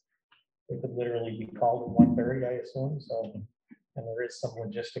because they could literally be called at 1:30, I assume. So, and there is some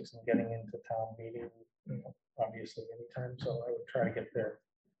logistics in getting into town meeting, obviously anytime. So I would try to get there.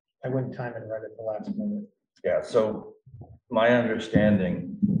 I wouldn't time it right at the last minute. Yeah, so my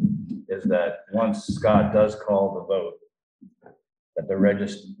understanding is that once Scott does call the vote, that the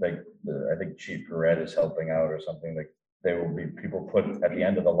I think Chief Perret is helping out or something, like there will be people put at the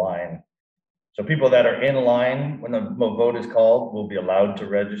end of the line. So people that are in line when the vote is called will be allowed to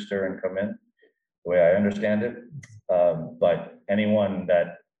register and come in, the way I understand it. But anyone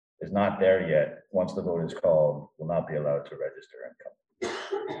that is not there yet, once the vote is called, will not be allowed to register and come.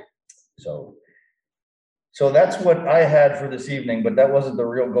 So that's what I had for this evening, but that wasn't the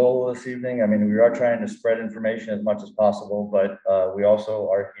real goal of this evening. I mean, we are trying to spread information as much as possible, but we also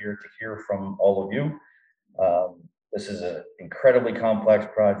are here to hear from all of you. This is an incredibly complex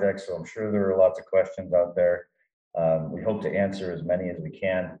project, so I'm sure there are lots of questions out there. We hope to answer as many as we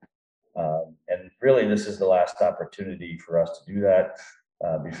can. And really, this is the last opportunity for us to do that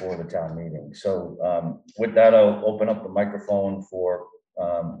before the town meeting. So with that, I'll open up the microphone for,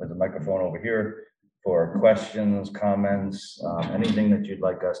 there's a microphone over here, for questions, comments, anything that you'd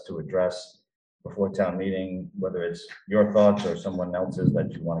like us to address before town meeting, whether it's your thoughts or someone else's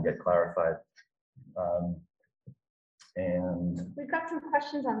that you want to get clarified. And We've got some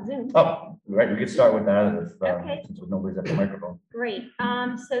questions on Zoom. oh, right, we could start with that if Okay. since nobody's at the microphone. Great.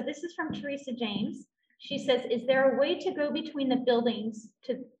 So this is from Teresa James. She says, is there a way to go between the buildings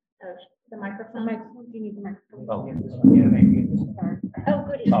to the microphone? Do you need the microphone? Oh, Oh,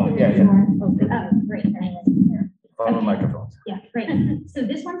 good. Oh, yeah. Oh, great. follow the microphones. Yeah, great. So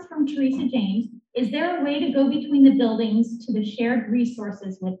this one's from Teresa James. Is there a way to go between the buildings to the shared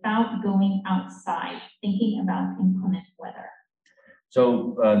resources without going outside, thinking about inclement weather?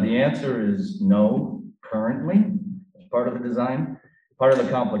 So the answer is no, currently, as part of the design. Part of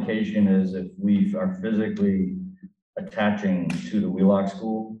the complication is if we are physically attaching to the Wheelock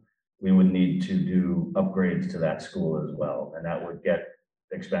School, we would need to do upgrades to that school as well, and that would get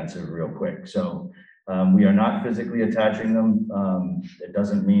expensive real quick. So we are not physically attaching them. It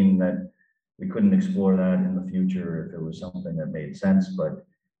doesn't mean that we couldn't explore that in the future if it was something that made sense, but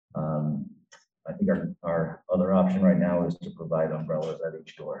I think our other option right now is to provide umbrellas at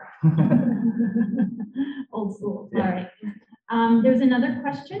each door. Old school, all Yeah. right. There's another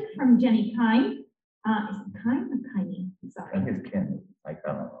question from Jenny Kine. Is it Kine or Kiney? I Sorry. think it's Ken, I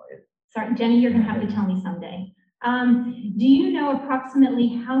don't know. Sorry, Jenny, you're gonna have to tell me someday. Do you know approximately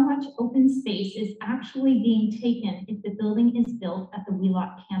how much open space is actually being taken if the building is built at the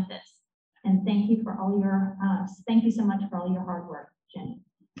Wheelock campus? And thank you for all your, thank you so much for all your hard work, Jenny.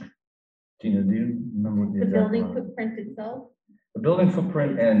 Tina, do you remember what the The exact building amount? footprint itself? The building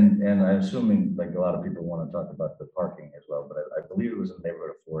footprint, and I'm assuming like a lot of people want to talk about the parking as well, but I believe it was in the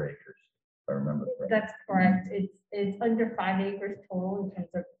neighborhood of 4 acres, if I remember correctly. That's correct. It's under 5 acres total in terms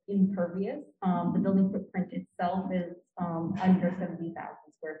of impervious. The building footprint itself is under 70,000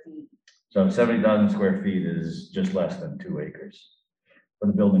 square feet. So 70,000 square feet is just less than 2 acres for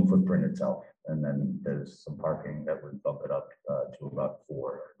the building footprint itself. And then there's some parking that would bump it up to about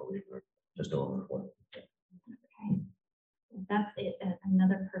 4, I believe, or just over 4. Okay. That's it.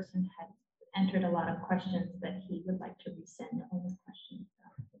 Another person had entered a lot of questions that he would like to resend all his questions.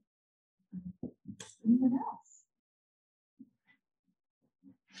 Anyone else?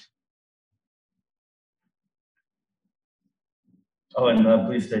 Oh, and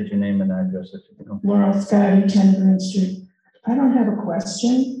please state your name and address if you can. Laurel Scotty, 10 Green Street. I don't have a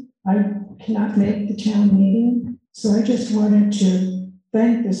question. I cannot make the town meeting, so I just wanted to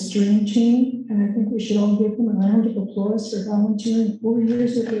thank the stream team, and I think we should all give them a round of applause for volunteering 4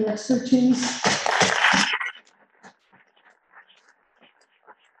 years of their expertise.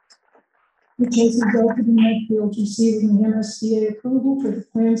 Which has resulted in Medfield receiving the MSBA approval for the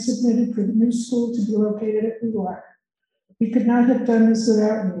plan submitted for the new school to be located at Wheelock. We could not have done this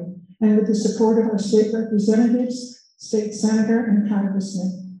without you, and with the support of our state representatives, state senator, and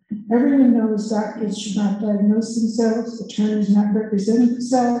congressman. Everyone knows doctors should not diagnose themselves, attorneys not represent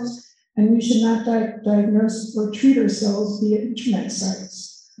themselves, and we should not diagnose or treat ourselves via internet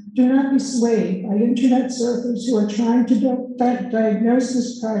sites. Do not be swayed by internet surfers who are trying to diagnose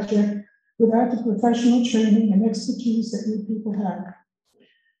this project without the professional training and expertise that you people have.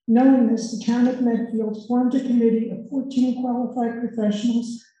 Knowing this, the town of Medfield formed a committee of 14 qualified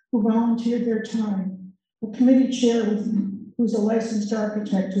professionals who volunteered their time. The committee chair, who's a licensed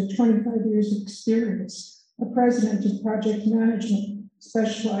architect with 25 years of experience, a president of project management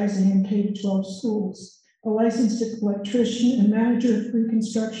specializing in K-12 schools, a licensed electrician and manager of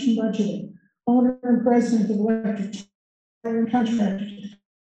pre-construction budgeting, owner and president of electric contractor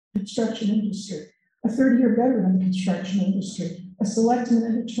construction industry, a 30-year veteran in the construction industry, a selectman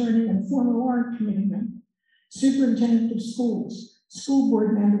and attorney and former warrant committee member, superintendent of schools, school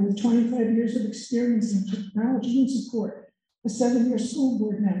board member with 25 years of experience in technology and support, a 7-year school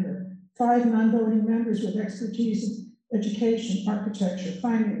board member, 5 non-voting members with expertise in education, architecture,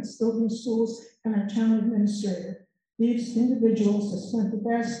 finance, building schools, and our town administrator. These individuals have spent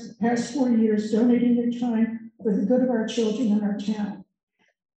the past 4 years donating their time for the good of our children and our town.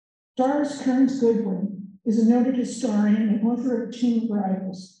 Doris Kearns Goodwin is a noted historian and author of A Team of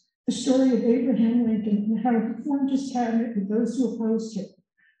Rivals, the story of Abraham Lincoln and how he formed his cabinet with those who opposed him,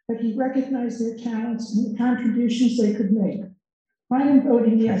 but he recognized their talents and the contributions they could make. I am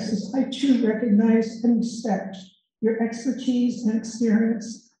voting yes, as I too recognize and respect your expertise and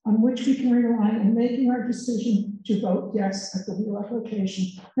experience on which we can rely in making our decision to vote yes at the Wheelock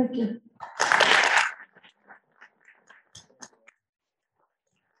location. Thank you.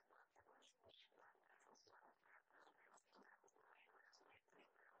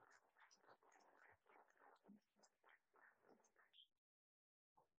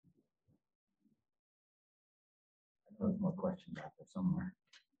 There's more questions out there somewhere.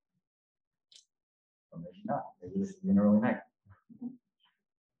 Or maybe not, maybe this is an early night.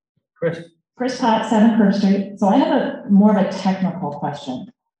 Chris Potts, 7 Kerr Street. So I have a more of a technical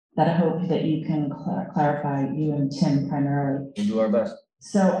question that I hope that you can clarify, you and Tim primarily. We'll do our best.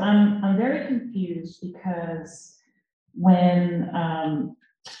 So I'm very confused because when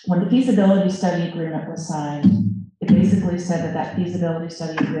the feasibility study agreement was signed, it basically said that feasibility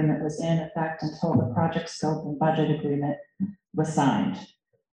study agreement was in effect until the project scope and budget agreement was signed.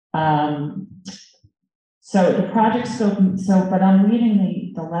 So the project scope, but I'm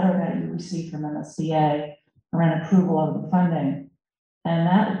reading the letter that you received from MSBA around approval of the funding. And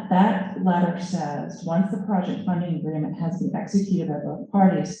that letter says, once the project funding agreement has been executed by both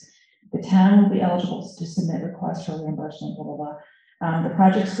parties, the town will be eligible to submit requests for reimbursement, blah, blah, blah. The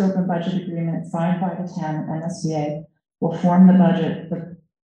project scope and budget agreement signed by the town and MSBA will form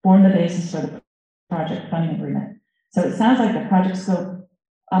the basis for the project funding agreement. So it sounds like the project scope,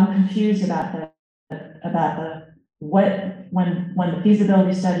 I'm confused about when the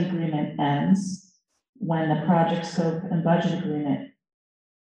feasibility study agreement ends, when the project scope and budget agreement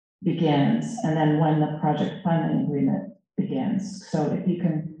begins, and then when the project funding agreement begins. So if you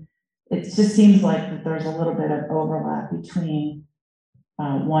can, it just seems like that there's a little bit of overlap between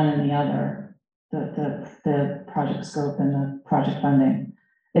one and the other, the project scope and the project funding.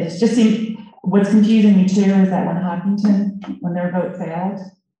 It's just seems, what's confusing me too is that when Hopkinton, when their vote failed,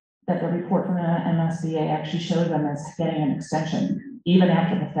 that the report from the MSBA actually showed them as getting an extension, even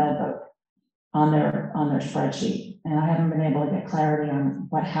after the failed vote on their spreadsheet. And I haven't been able to get clarity on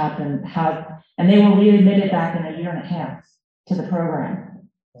what happened, and they were readmitted back in a year and a half to the program.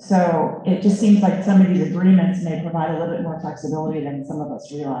 So it just seems like some of these agreements may provide a little bit more flexibility than some of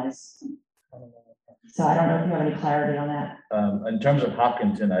us realize. So I don't know if you have any clarity on that. In terms of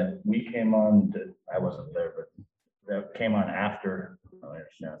Hopkinton, we came on, I wasn't there, but that came on after, I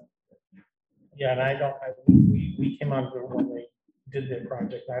understand. Yeah, and we came on when they did their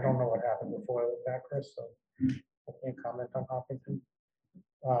project. I don't know what happened before I went back, Chris, so I can't comment on Hopkinton.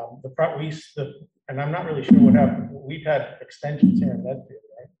 And I'm not really sure what happened. We've had extensions here in Medfield,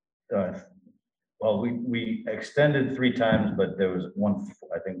 right? Well, we extended 3 times, but there was one,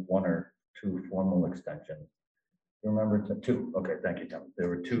 I think 1 or 2 formal extensions. You remember 2? Okay, thank you, Tim. There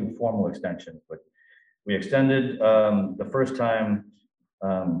were 2 formal extensions, but we extended, the first time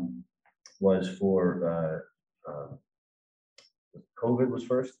was for COVID was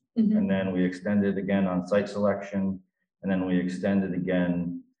first, and then we extended again on site selection, and then we extended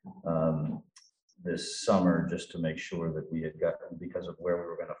again this summer just to make sure that we had gotten, because of where we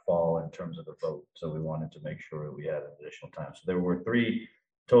were going to fall in terms of the vote. So we wanted to make sure that we had additional time. So there were 3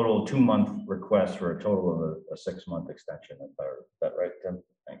 total 2-month requests for a total of a 6-month extension. Is that right, Tim?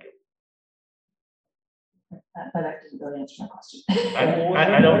 Thank you. But that didn't really answer my question.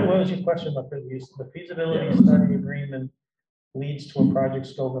 I don't. What was your question about the feasibility study agreement leads to a project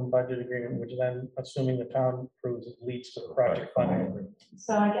scope and budget agreement, which then, assuming the town approves, it leads to the project funding agreement.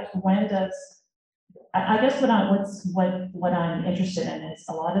 So I guess when does, I guess what I'm interested in is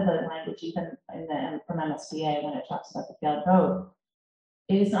a lot of the language, even from MSBA, when it talks about the failed vote,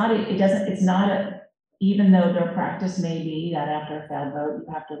 it's not even though their practice may be that after a failed vote,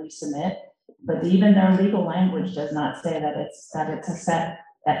 you have to resubmit, but even their legal language does not say that it's a set,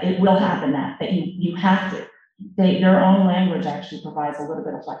 that it will happen, that you have to. Their own language actually provides a little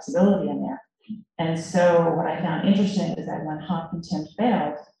bit of flexibility in there. And so what I found interesting is that when Hopkinton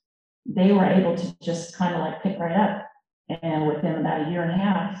failed, they were able to just kind of like pick right up, and within about a year and a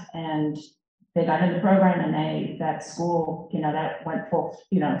half, and they got in the program, and that school, that went full,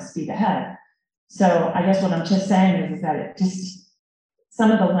 speed ahead. So I guess what I'm just saying is that it just,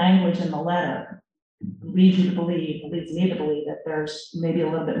 some of the language in the letter leads me to believe that there's maybe a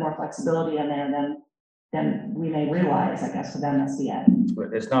little bit more flexibility in there than we may realize, I guess, with MSBA.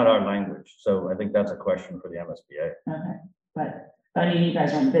 But it's not our language, so I think that's a question for the MSBA. Okay, but I mean, you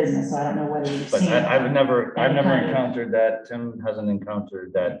guys are in business, so I don't know whether you've But seen. I've never kind of- encountered that. Tim hasn't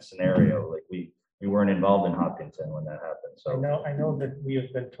encountered that scenario. Like we weren't involved in Hopkinton when that happened. So I know that we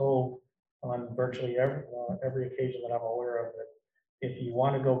have been told on virtually every occasion that I'm aware of that if you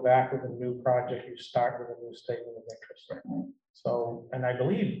want to go back with a new project, you start with a new statement of interest. So, and I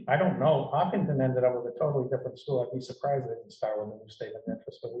believe, I don't know, Hopkinton ended up with a totally different school. I'd be surprised they didn't start with a new statement of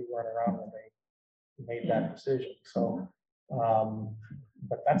interest, but we weren't around when they made that decision. So,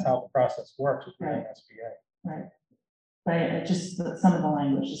 but that's how the process works with the Right. MSBA. Right. But it just, some of the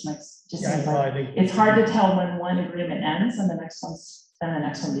language just seems Well, like, I think it's hard to tell when one agreement ends and the next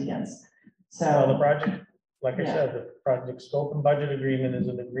one begins. So the So, project, like I Yeah. said, the project scope and budget agreement is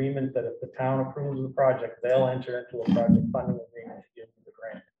an agreement that if the town approves the project, they'll enter into a project funding agreement to give you the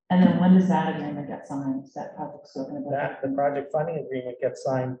grant. and then when does that agreement get signed? Is that project scope and budget? That, the project funding agreement gets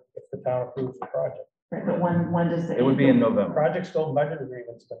signed if the town approves the project. Right, but when does the? it would be in The November. project scope and budget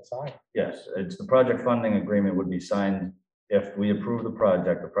agreement's been signed. Yes, it's the project funding agreement would be signed. If we approve the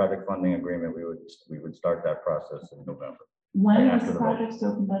project funding agreement, we would start that process in November. When after is the the vote. project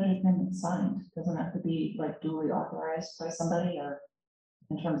scope and budget agreement signed? Doesn't have to be like duly authorized by somebody, or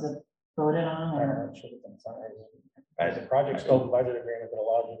in terms of voted on, or? It should have been signed. As a project scope and budget agreement that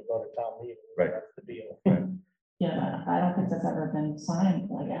allows you to go to town meeting. Right. That's the deal. Yeah, I don't think that's ever been signed,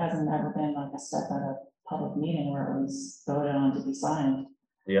 like it hasn't ever been like a step at a public meeting where it was voted on to be signed.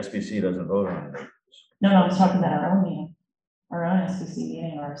 The SBC doesn't vote on it. No, I was talking about our own meeting, our own SBC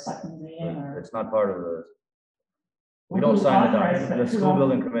meeting, or our second meeting, or. It's not part of the, We don't sign the Authorize it, documents. The who school au-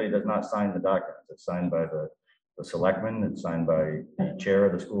 building committee does not sign the documents. It's signed by the selectmen, it's signed by the chair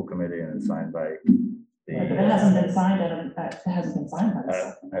of the school committee, and it's signed by Yeah, but it the. hasn't been signed, it hasn't been signed by the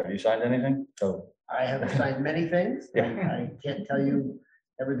selectmen. Have you signed anything? So, I have signed many things. Yeah. I can't tell you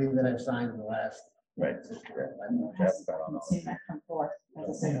everything that I've signed in the last. right. Jeff, I don't know. I've seen that come forth as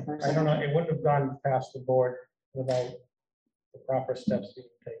a single person. I don't know, it wouldn't have gone past the board without the proper steps being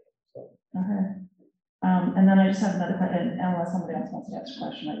taken, so. Okay. And then I just have another question, unless somebody else wants to ask a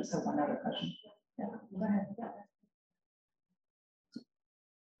question, I just have one other question. Yeah, go ahead.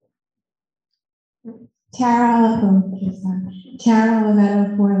 Tara, Tara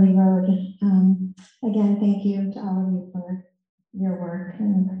Lovetto, Forley Road. Again, thank you to all of you for your work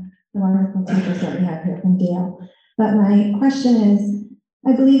and the wonderful teachers that we have here from Dale. But my question is,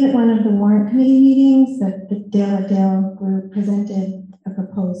 I believe at one of the warrant committee meetings that the Dale at Dale group presented a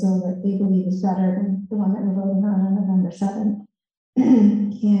proposal that they believe is better than the one that we're voting on November 7th.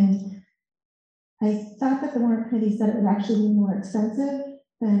 And I thought that the warrant committee said it would actually be more expensive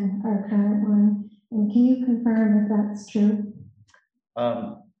than our current one. And can you confirm if that's true?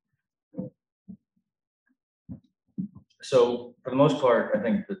 So for the most part, I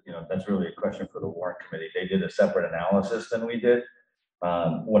think that, that's really a question for the warrant committee. They did a separate analysis than we did.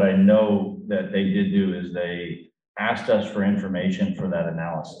 What I know that they did do is they asked us for information for that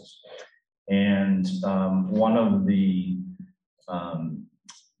analysis. And one of the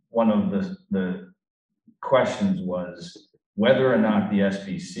questions was whether or not the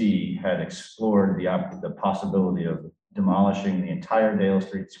SBC had explored the possibility of demolishing the entire Dale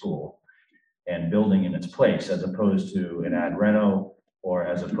Street School and building in its place, as opposed to an ad reno, or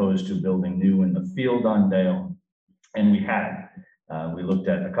as opposed to building new in the field on Dale. And we had. We looked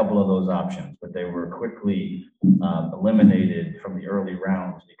at a couple of those options, but they were quickly eliminated from the early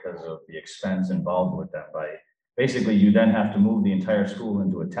rounds because of the expense involved with them. By basically, you then have to move the entire school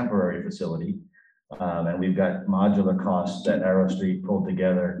into a temporary facility. And we've got modular costs that Arrow Street pulled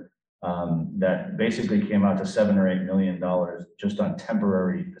together that basically came out to $7 or $8 million just on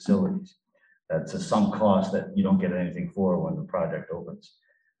temporary facilities. That's a sunk cost that you don't get anything for when the project opens.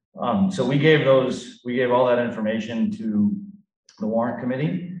 So we gave all that information to the warrant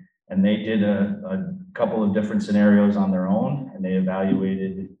committee, and they did a couple of different scenarios on their own, and they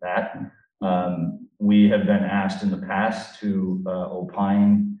evaluated that. We have been asked in the past to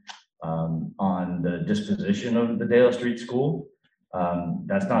opine on the disposition of the Dale Street School.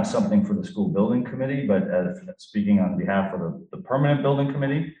 That's not something for the school building committee, but speaking on behalf of the permanent building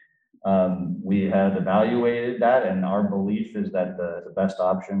committee, we have evaluated that, and our belief is that the best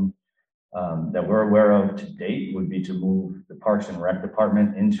option that we're aware of to date would be to move the Parks and Rec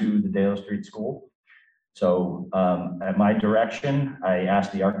department into the Dale Street School. So at my direction, I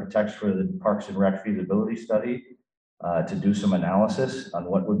asked the architects for the Parks and Rec feasibility study to do some analysis on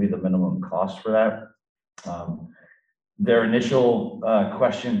what would be the minimum cost for that. Their initial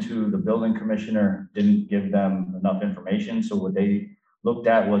question to the building commissioner didn't give them enough information. So what they looked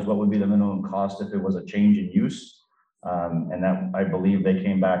at was what would be the minimum cost if it was a change in use. And that, I believe they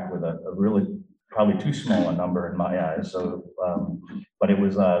came back with a really probably too small a number in my eyes. So, but it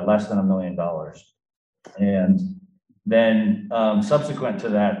was less than $1 million. And then subsequent to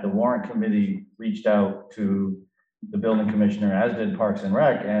that, the warrant committee reached out to the building commissioner, as did Parks and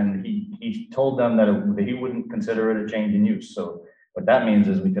Rec, and he told them that he wouldn't consider it a change in use. So what that means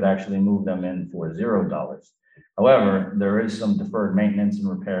is we could actually move them in for $0. However, there is some deferred maintenance and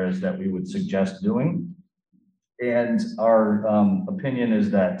repairs that we would suggest doing. And our opinion is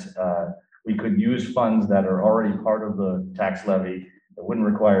that we could use funds that are already part of the tax levy that wouldn't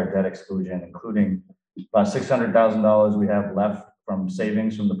require debt exclusion, including about $600,000 we have left from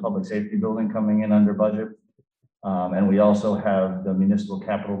savings from the public safety building coming in under budget. And we also have the municipal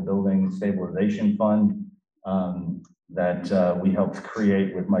capital building stabilization fund that we helped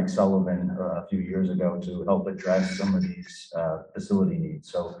create with Mike Sullivan a few years ago to help address some of these facility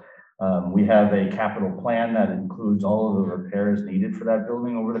needs. So we have a capital plan that includes all of the repairs needed for that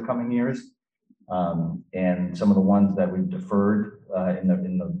building over the coming years. And some of the ones that we've deferred in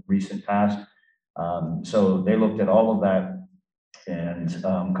the recent past. So they looked at all of that and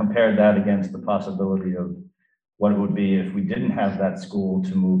compared that against the possibility of what it would be if we didn't have that school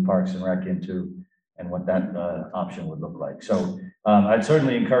to move Parks and Rec into, and what that option would look like. So I'd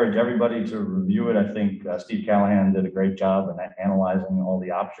certainly encourage everybody to review it. I think Steve Callahan did a great job in analyzing all the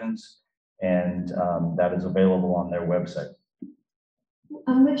options, and that is available on their website.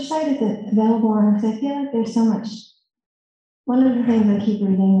 On which site is it available on? Because I feel like there's so much. One of the things I keep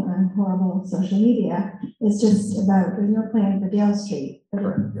reading on horrible social media is just about there's no plan for Dale Street.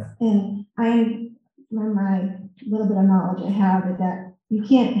 Correct, yeah. And I my little bit of knowledge I have is that you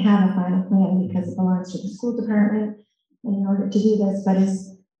can't have a final plan because it belongs to the school department in order to do this, but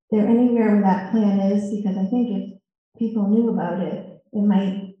is there anywhere where that plan is? Because I think if people knew about it, it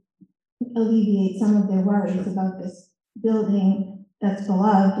might alleviate some of their worries about this building that's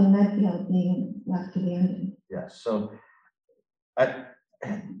beloved and Medfield being left abandoned. Yes, so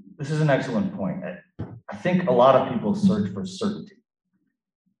this is an excellent point. I think a lot of people search for certainty.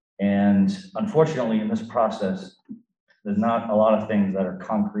 And unfortunately, in this process, there's not a lot of things that are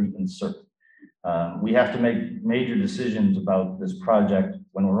concrete and certain. We have to make major decisions about this project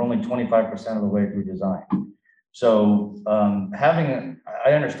when we're only 25% of the way through design. So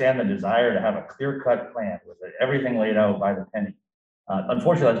I understand the desire to have a clear-cut plan with everything laid out by the penny.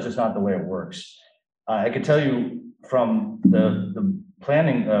 Unfortunately, that's just not the way it works. I can tell you from the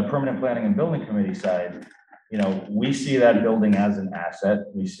planning, permanent planning and building committee side, you know, we see that building as an asset.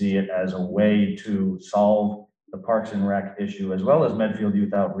 We see it as a way to solve the Parks and Rec issue, as well as Medfield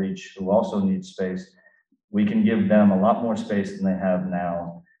Youth Outreach, who also needs space. We can give them a lot more space than they have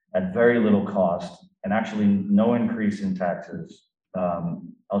now at very little cost, and actually no increase in taxes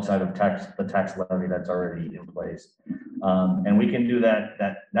outside of the tax levy that's already in place. And we can do that.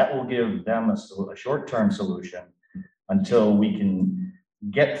 That will give them a short-term solution until we can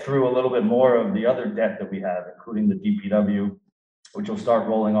get through a little bit more of the other debt that we have, including the DPW, which will start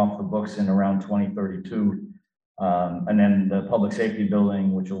rolling off the books in around 2032. And then the public safety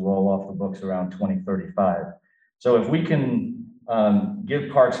building, which will roll off the books around 2035. So if we can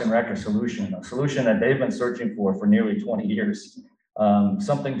give Parks and Rec a solution that they've been searching for nearly 20 years,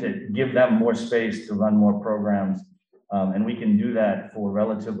 something to give them more space to run more programs, and we can do that for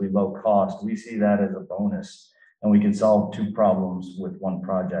relatively low cost, we see that as a bonus, and we can solve two problems with one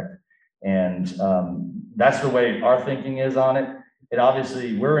project. And that's the way our thinking is on it. It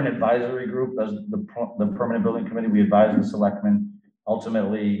obviously, we're an advisory group as the permanent building committee. We advise the selectmen.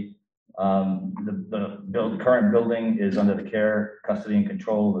 Ultimately, the current building is under the care, custody, and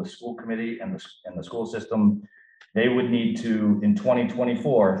control of the school committee and the school system. They would need to, in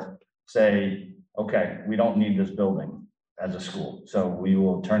 2024, say, okay, we don't need this building as a school, so we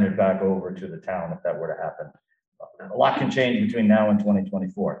will turn it back over to the town if that were to happen. A lot can change between now and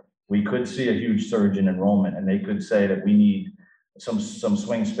 2024. We could see a huge surge in enrollment, and they could say that we need some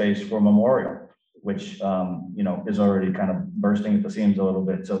swing space for Memorial, which you know, is already kind of bursting at the seams a little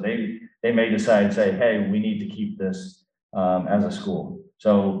bit. So they may decide, say, hey, we need to keep this as a school.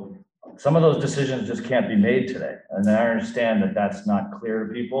 So some of those decisions just can't be made today. And I understand that that's not clear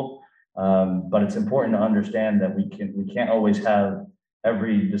to people, but it's important to understand that we can't always have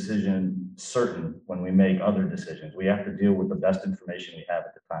every decision certain when we make other decisions. We have to deal with the best information we have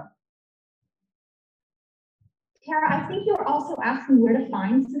at the time. Tara, I think you were also asking where to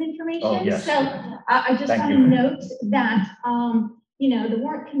find some information. Oh, yes. So I just Thank want to you. note that, you know, the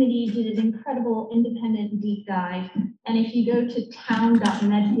warrant committee did an incredible independent deep dive. And if you go to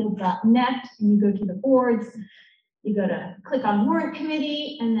town.medfield.net and you go to the boards, you go to click on warrant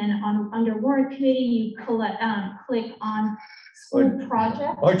committee, and then under warrant committee, you click on school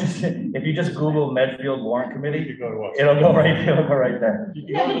project. Or just, if you just Google Medfield Warrant Committee, You go to us. it'll go right there. You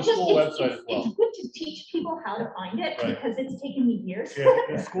can No, go to it's the just, school website as well. it's good to teach people how to find it, Right. because it's taken me years. Yeah,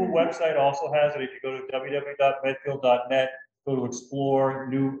 the school website also has it. If you go to www.medfield.net, go to explore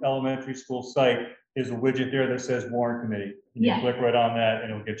new elementary school site, there's a widget there that says warrant committee. And you Yeah. click right on that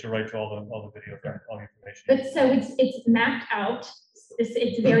and it'll get you right to all the videos, all the information. But so it's mapped out,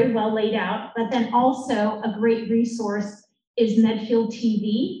 it's very well laid out, but then also a great resource is Medfield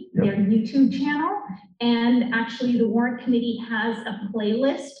TV, their YouTube channel. And actually the warrant committee has a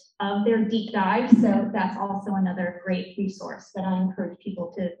playlist of their deep dive. So that's also another great resource that I encourage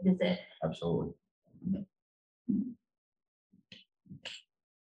people to visit. Absolutely.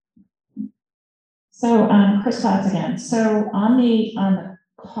 So, Chris Potts again. So on the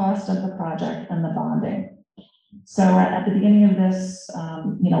cost of the project and the bonding. So at the beginning of this,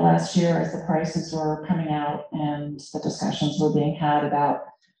 last year, as the prices were coming out and the discussions were being had about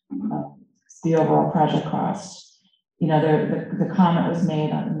the overall project cost, the comment was made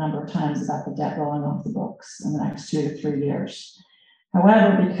a number of times about the debt rolling off the books in the next 2 to 3 years.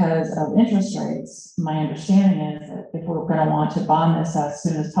 However, because of interest rates, my understanding is that if we're going to want to bond this as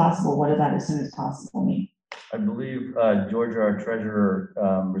soon as possible, what does that as soon as possible mean? I believe Georgia, our treasurer,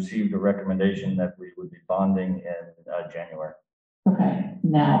 received a recommendation that we would be bonding in January. Okay,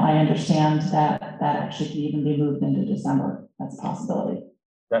 now I understand that actually can even be moved into December. That's a possibility.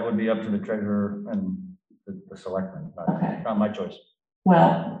 That would be up to the treasurer and the selectmen. Okay. Not my choice.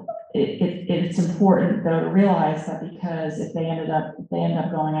 Well, it's important though to realize that, because if they end up going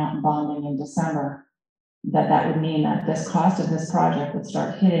out and bonding in December, that would mean that this cost of this project would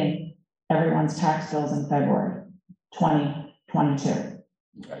start hitting everyone's tax bills in February 2022.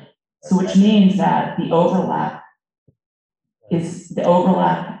 So which means that the overlap in the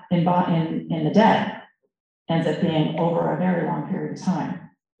debt ends up being over a very long period of time.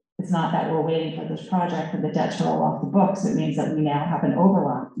 It's not that we're waiting for this project for the debt to roll off the books. It means that we now have an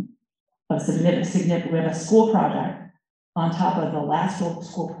overlap of significant, we have a school project on top of the last two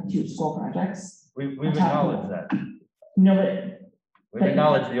school projects. We've On top of- acknowledged that. No, but We've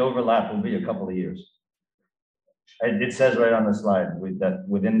acknowledged the overlap will be a couple of years. And it says right on the slide, that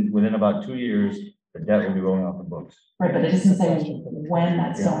within about 2 years, the debt will be rolling off the books. right, but it doesn't say when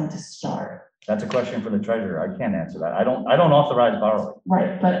that's going to start. That's a question for the treasurer. I can't answer that. I don't authorize borrowing.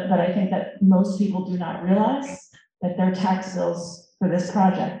 Right, but I think that most people do not realize that their tax bills for this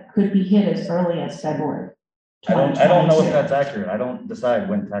project could be hit as early as February. I don't know if 2022. that's accurate. I don't decide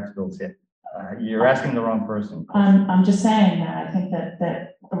when tax bills hit. You're asking the wrong person. I'm just saying that I think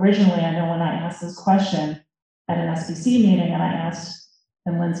that originally, I know when I asked this question at an SBC meeting and I asked,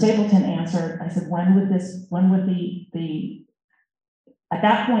 and Lynn Stapleton answered, I said, when would the at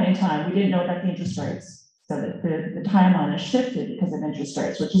that point in time, we didn't know about the interest rates. So that the timeline has shifted because of interest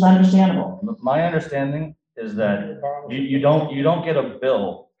rates, which is understandable. My understanding is that you don't get a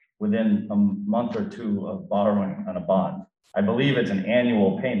bill within a month or two of borrowing on a bond. I believe it's an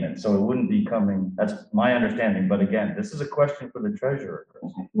annual payment, so it wouldn't be coming, that's my understanding. But again, this is a question for the treasurer.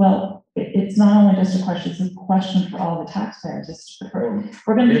 Well, it's not only just a question, it's a question for all the taxpayers. We're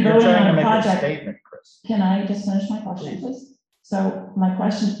going to be You're voting trying to on a make a project. statement, Chris. Can I just finish my question, please? So my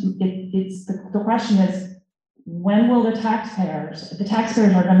question, the question is, when will the taxpayers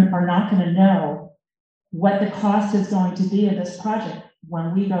are not going to know what the cost is going to be of this project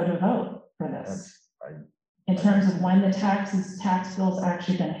when we go to vote for this? In terms of when the tax bills are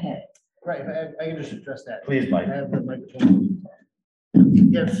actually going to hit. Right, I can just address that. Please, Mike. I have the microphone.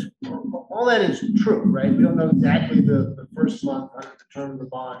 Yes, all that is true, right? We don't know exactly the first month under the term of the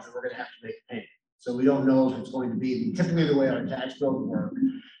bonds that we're gonna have to make a payment. So we don't know if it's going to be, typically the way our tax bills work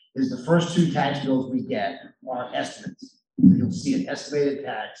is the first two tax bills we get are estimates. You'll see an estimated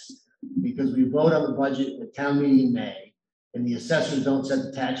tax because we vote on the budget at town meeting in May and the assessors don't set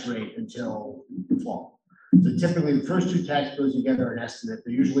the tax rate until the fall. So typically the first two tax bills you get are an estimate.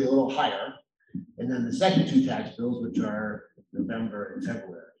 They're usually a little higher. And then the second two tax bills, which are November and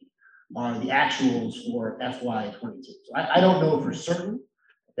February, are the actuals for FY22. So I don't know for certain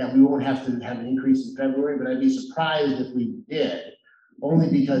that we won't have to have an increase in February, but I'd be surprised if we did, only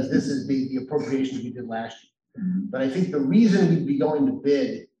because this is the appropriations we did last year. But I think the reason we'd be going to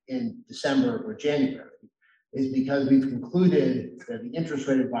bid in December or January is because we've concluded that the interest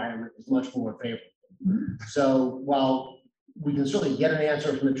rate environment is much more favorable. So while we can certainly get an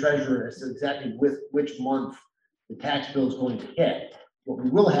answer from the treasurer as to exactly with which month the tax bill is going to hit, what we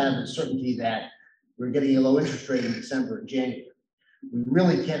will have is certainty that we're getting a low interest rate in December and January. We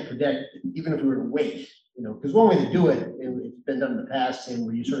really can't predict, even if we were to wait, because one way to do it, it's been done in the past, and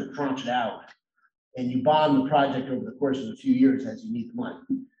where you sort of tranche it out and you bond the project over the course of a few years as you need the money.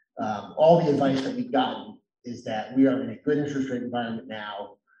 All the advice that we've gotten is that we are in a good interest rate environment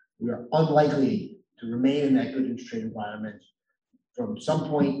now. We are unlikely to remain in that good interest rate environment from some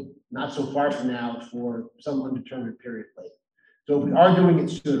point, not so far from now, for some undetermined period later. So if we are doing it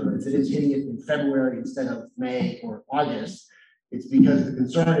sooner, if it is hitting it in February instead of May or August, it's because the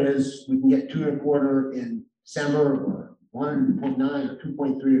concern is we can get 2.25 in December or 1.9 or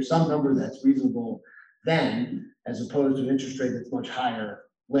 2.3 or some number that's reasonable then, as opposed to an interest rate that's much higher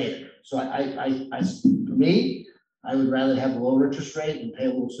later. So for me, I would rather have a lower interest rate and pay a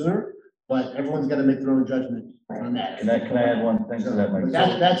little sooner, but everyone's got to make their own judgment on that. Can I add one thing to that, Mike?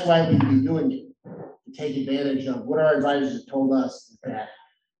 That's why we'd be doing it, to take advantage of what our advisors have told us, is that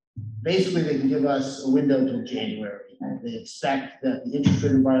basically they can give us a window until January. They expect that the interest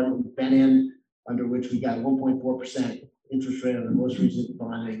rate environment we've been in, under which we got 1.4% interest rate on the most recent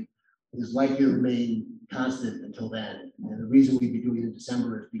bonding, is likely to remain constant until then. And the reason we'd be doing it in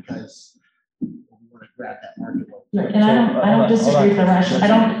December is because we want to grab that market. Yeah, and I don't disagree with the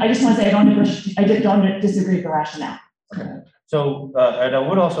rationale. I just want to say I don't disagree with the rationale. Okay. So, and I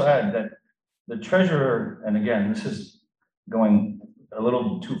would also add that the treasurer, and again, this is going a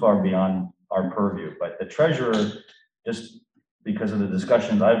little too far beyond our purview, but the treasurer, just because of the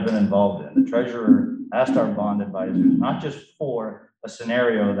discussions I've been involved in, the treasurer asked our bond advisors, not just for a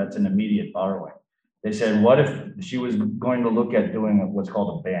scenario that's an immediate borrowing. They said, what if she was going to look at doing what's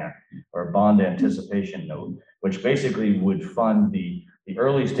called a BAN, or a bond anticipation note, which basically would fund the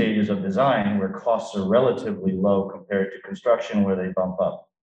early stages of design where costs are relatively low compared to construction where they bump up.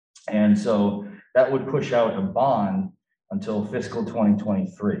 And so that would push out a bond until fiscal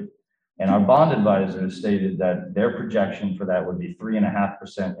 2023. And our bond advisors stated that their projection for that would be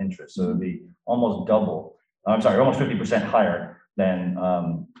 3.5% interest. So it'd be almost double, I'm sorry, almost 50% higher than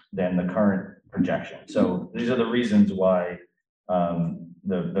the current projection. So these are the reasons why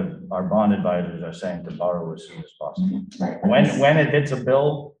our bond advisors are saying to borrow as soon as possible. Right. When it hits a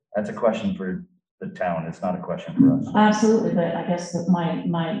bill, that's a question for the town. It's not a question for us. Absolutely, but I guess that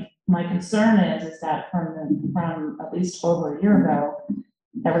my concern is that from at least over a year ago,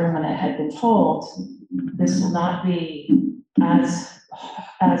 everyone had been told this will not be as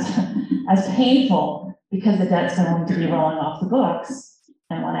painful because the debt's going to be rolling off the books.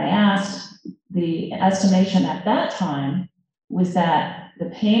 And when I asked, the estimation at that time was that the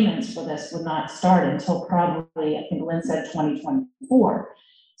payments for this would not start until probably, I think Lynn said 2024.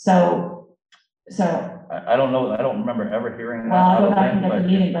 So I don't know. I don't remember ever hearing that. well, I'll go out of back and them, get the but-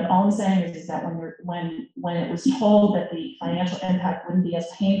 meeting, but all I'm saying is that when it was told that the financial impact wouldn't be as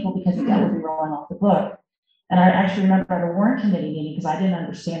painful because the debt would be rolling off the book. And I actually remember at a warrant committee meeting, because I didn't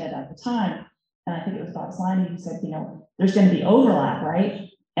understand it at the time, and I think it was Bob Sliney who said, there's going to be overlap, right?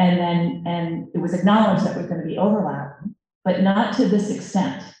 And it was acknowledged that there's going to be overlap, but not to this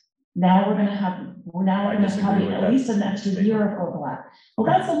extent. Now we're going to have probably with at that. least an extra year of overlap. Well,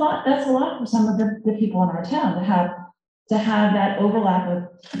 that's a lot for some of the people in our town to have that overlap of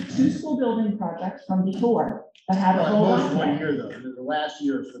 2 school building projects from before that have a whole Most lot. one year though, the last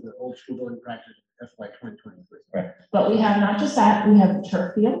year for the old school building practice, FY 2023. But we have not just that, we have the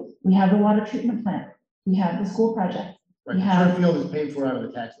turf field, we have the water treatment plant, we have the school project. Right, We the have- turf field is paid for out of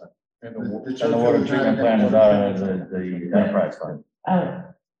the tax levy. And The the turf water field is out treatment of that plan is water out of treatment the enterprise fund.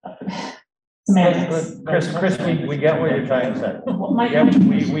 Semantics. Chris, we get what you're trying to say. Well, my-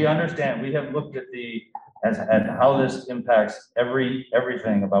 We understand. We have looked at how this impacts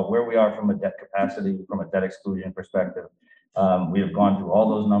everything about where we are from a debt capacity, from a debt exclusion perspective. We have gone through all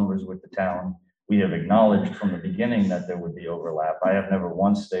those numbers with the town. We have acknowledged from the beginning that there would be overlap. I have never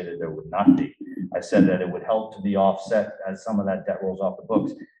once stated there would not be. I said that it would help to be offset as some of that debt rolls off the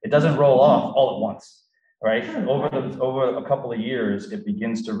books. It doesn't roll off all at once, right? Over a couple of years, it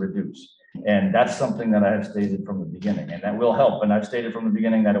begins to reduce. And that's something that I have stated from the beginning, and that will help. And I've stated from the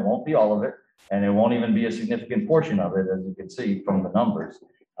beginning that it won't be all of it, and it won't even be a significant portion of it, as you can see from the numbers,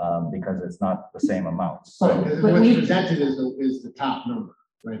 because it's not the same amounts. So, Because But what's we- presented is the top number,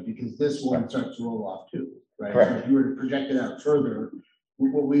 right? Because this one starts to roll off too, right? Correct. So if you were to project it out further,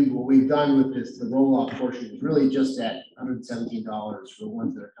 what we've done with this, the roll off portion is really just at $117 for the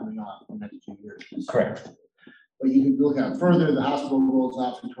ones that are coming off in the next 2 years. correct. But you can look out further, the hospital rolls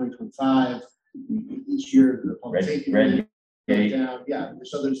off in 2025. Each year, the public safety. Red goes gate. down. Yeah,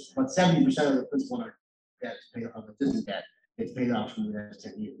 so there's about 70% of the principal on our debt is paid off, this is debt, it's paid off from the next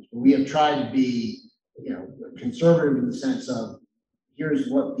 10 years. But we have tried to be, conservative in the sense of, here's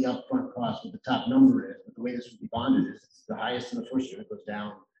what the upfront cost of the top number is, but the way this would be bonded is it's the highest in the first year, it goes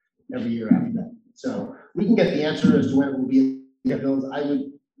down every year after that. So we can get the answer as to when it will be in the bills. If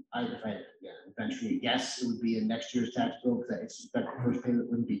I eventually guess, it would be in next year's tax bill, because I expect the first payment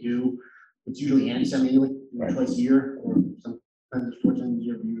wouldn't be due. It's usually and semi-annually, Right. twice a year, or sometimes it's 4 times a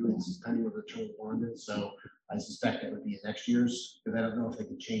year, but usually it's depending on the term of bond is. So I suspect that would be in next year's, because I don't know if they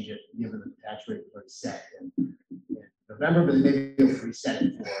can change it, given the tax rate was already set in November, but they may be able to reset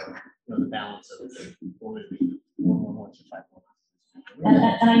it for, the balance of what would it be, 4 more months or 5 more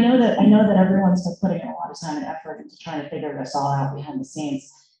months. And I know that everyone's been putting in a lot of time and effort into trying to figure this all out behind the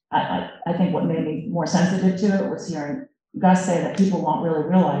scenes. I think what made me more sensitive to it was hearing Gus say that people won't really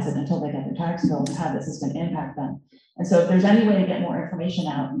realize it until they get their tax bill and how this is going to impact them. And so if there's any way to get more information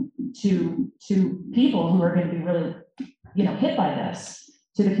out to people who are going to be really, hit by this,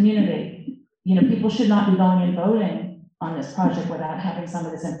 to the community, people should not be going and voting on this project without having some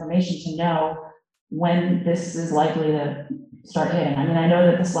of this information to know when this is likely to start hitting. I mean, I know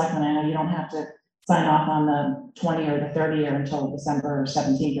that the selectmen, I know you don't have to sign off on the 20 or the 30 year until December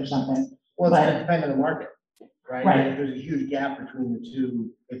 17th or something. Well, it's But- gonna depend on the market, right? Right. If there's a huge gap between the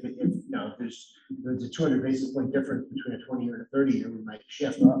two, if there's a 200 basis point difference between a 20 year and a 30 year, we might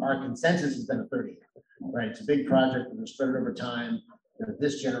shift. Our consensus has been a 30 year, right? It's a big project, we're gonna spread it over time.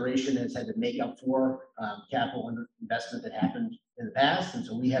 This generation has had to make up for capital investment that happened in the past, and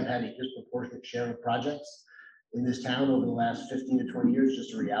so we have had a disproportionate share of projects in this town over the last 15 to 20 years,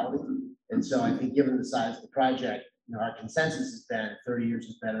 just a reality. And so I think given the size of the project, our consensus has been 30 years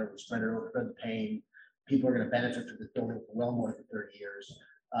is better, we spread it over, spread the pain. People are gonna benefit from this building for well more than 30 years.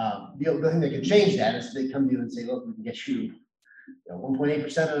 The only thing that can change that is they come to you and say, look, we can get you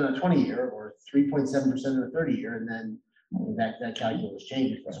 1.8% on a 20 year or 3.7% on a 30 year, and then that calculus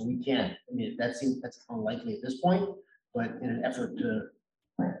changes, so we can't, I mean, that's unlikely at this point, but in an effort to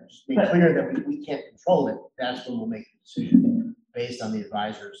just be clear that we can't control it, that's when we'll make the decision based on the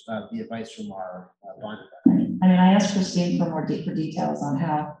advice from our bond advisor. I mean, I asked Christine for more for details on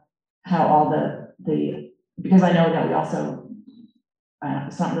how all because I know that we also,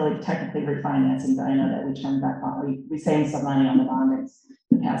 it's not really technically refinancing, but I know that we turned back on, we saved some money on the bondings,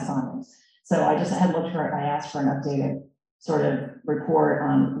 the past bondings. So I just had looked for, I asked for an updated sort of report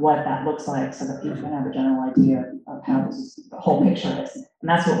on what that looks like so that people can have a general idea of how the whole picture is. And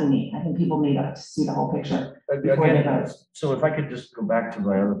that's what we need. I think people need to see the whole picture before they vote. So if I could just go back to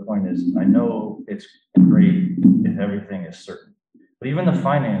my other point is, I know it's great if everything is certain, but even the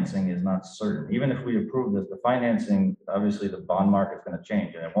financing is not certain. Even if we approve this, the financing, obviously the bond market's going to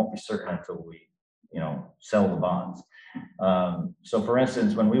change and it won't be certain until we, sell the bonds. So for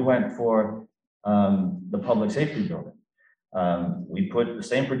instance, when we went for the public safety building, we put the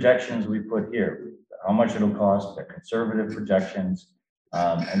same projections we put here, how much it'll cost, the conservative projections.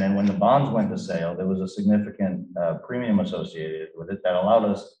 And then when the bonds went to sale, there was a significant premium associated with it that allowed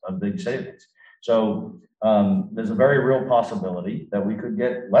us a big savings. So there's a very real possibility that we could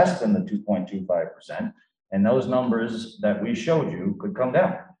get less than the 2.25%. And those numbers that we showed you could come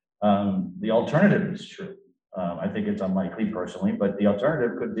down. The alternative is true. I think it's unlikely personally, but the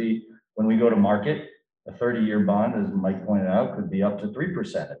alternative could be when we go to market, a 30-year bond, as Mike pointed out, could be up to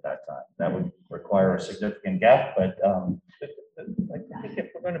 3% at that time. That would require a significant gap, but I think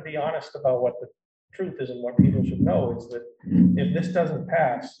if we're going to be honest about what the truth is and what people should know is that if this doesn't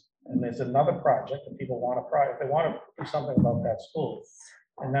pass and there's another project and people want if they want to do something about that school,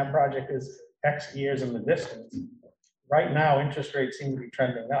 and that project is X years in the distance, right now interest rates seem to be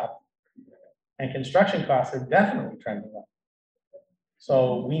trending up and construction costs are definitely trending up.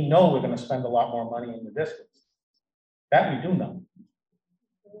 So we know we're going to spend a lot more money in the distance. That we do know.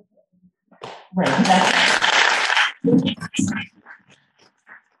 Right. The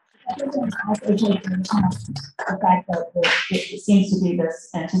fact that it seems to be this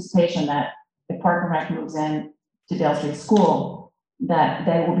anticipation that if Park and Rec moves in to Dale Street School, that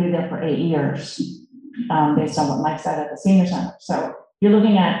they will be there for 8 years, based on what Mike said at the senior center. So you're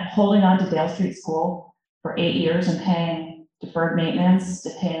looking at holding on to Dale Street School for 8 years and paying deferred maintenance,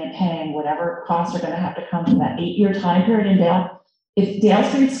 to paying whatever costs are going to have to come to that 8-year time period in Dale. If Dale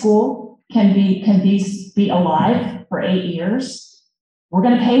Street School can be alive for 8 years, we're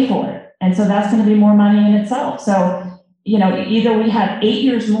going to pay for it. And so that's going to be more money in itself. So, either we have 8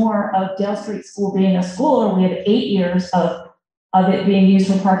 years more of Dale Street School being a school, or we have 8 years of it being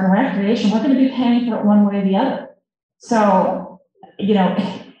used for park and recreation. We're going to be paying for it one way or the other. So,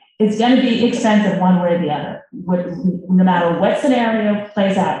 it's going to be expensive one way or the other. No matter what scenario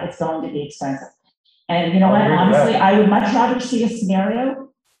plays out, it's going to be expensive. And you know what, honestly, I would much rather see a scenario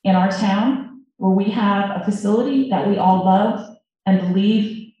in our town where we have a facility that we all love and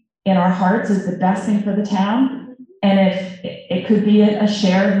believe in our hearts is the best thing for the town. And if it could be a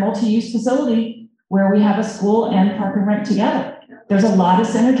shared multi-use facility where we have a school and park and rec together. There's a lot of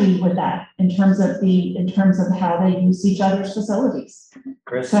synergy with that in terms of how they use each other's facilities.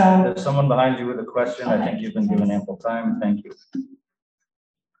 Chris, So- there's someone behind you with a question. I think you've been given ample time. Thank you.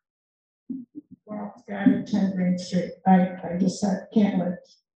 Well, guy at 10 Green Street, I just can't let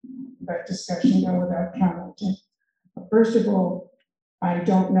that discussion go without commenting. First of all, I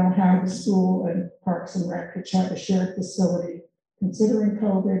don't know how the school and Parks and Rec could have a shared facility considering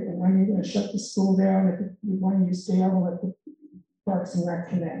COVID and when you're going to shut the school down, if you want to use Dale and let the Parks and Rec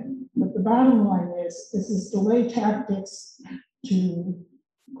come in. But the bottom line is, this is delay tactics to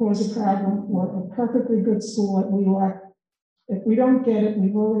cause a problem for a perfectly good school at Wheelock. If we don't get it,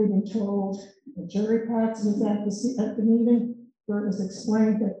 we've already been told, Jerry Potts was at the meeting, where it was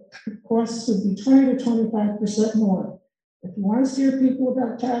explained that the costs would be 20 to 25% more. If you want to steer people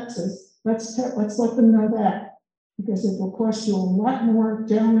about taxes, let's let them know that, because it will cost you a lot more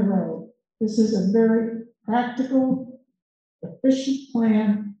down the road. This is a very practical, efficient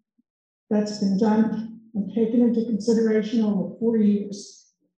plan that's been done and taken into consideration over 4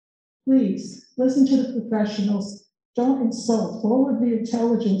 years. Please listen to the professionals. Don't insult all of the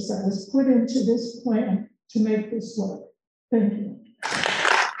intelligence that was put into this plan to make this work. Thank you.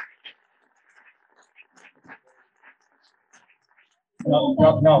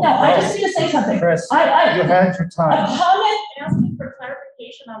 No, I just need to say something. Chris, you had your a time. comment. Asking for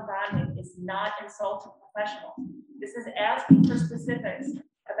clarification on bonding is not insulting professionals. This is asking for specifics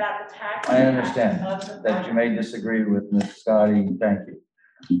about the tax. I understand that you may disagree with Ms. Scotty. Thank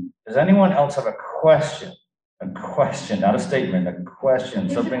you. Does anyone else have a question? A question, not a statement, a question,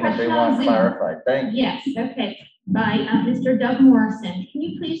 There's a something that they question want on Zoom. clarified. Thank you. Yes, okay. by Mr. Doug Morrison. Can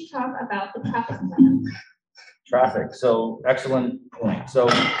you please talk about the traffic plan? Traffic, so excellent point. So,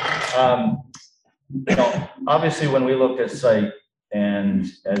 obviously, when we looked at site, and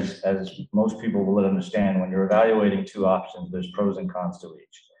as most people will understand, when you're evaluating two options, there's pros and cons to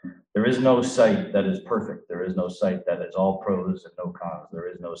each. There is no site that is perfect. There is no site that is all pros and no cons. There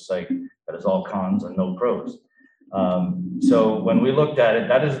is no site that is all cons and no pros. So when we looked at it,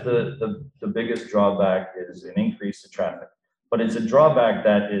 that is the biggest drawback is an increase in traffic, but it's a drawback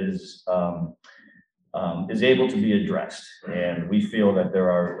that is able to be addressed. And we feel that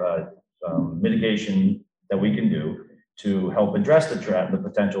there are mitigation that we can do to help address the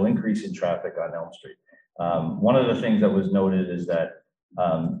potential increase in traffic on Elm Street. One of the things that was noted is that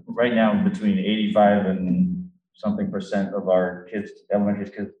right now between 85 and something % of our kids, elementary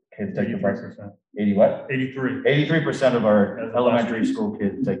kids take the bus. 80 what? 83. 83% of our elementary school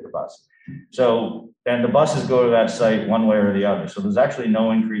kids take the bus. So, and the buses go to that site one way or the other. So there's actually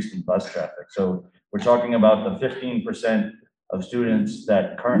no increase in bus traffic. So we're talking about the 15% of students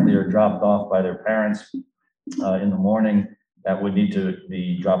that currently are dropped off by their parents in the morning that would need to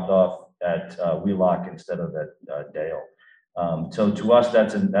be dropped off at Wheelock instead of at Dale. So to us,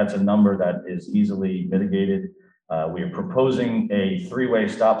 that's a number that is easily mitigated. We are proposing a three-way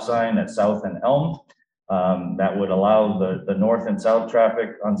stop sign at South and Elm that would allow the north and south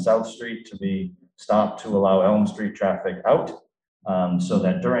traffic on South Street to be stopped to allow Elm Street traffic out, so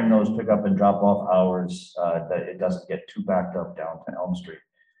that during those pickup and drop off hours, that it doesn't get too backed up down to Elm Street.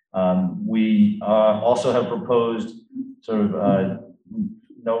 We also have proposed sort of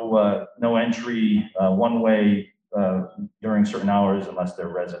no entry one way during certain hours unless they're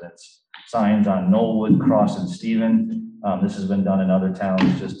residents. Signs on Knollwood, Cross, and Stephen. This has been done in other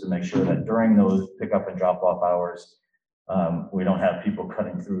towns just to make sure that during those pickup and drop off hours, we don't have people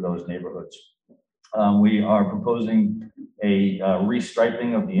cutting through those neighborhoods. We are proposing a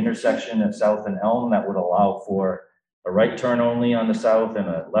restriping of the intersection at South and Elm that would allow for a right turn only on the south and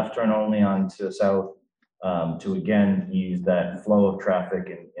a left turn only onto the south to again ease that flow of traffic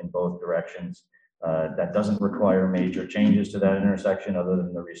in both directions. That doesn't require major changes to that intersection other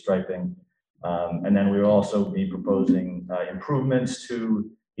than the restriping. And then we will also be proposing improvements to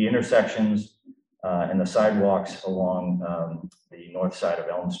the intersections and the sidewalks along the north side of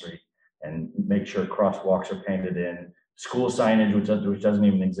Elm Street and make sure crosswalks are painted in. School signage, which doesn't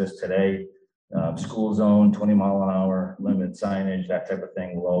even exist today. School zone, 20-mile-an-hour limit signage, that type of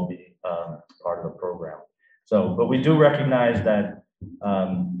thing will all be part of the program. So, but we do recognize that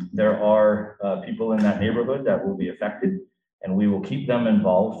there are people in that neighborhood that will be affected, and we will keep them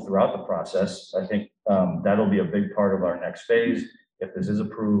involved throughout the process. I think that'll be a big part of our next phase. If this is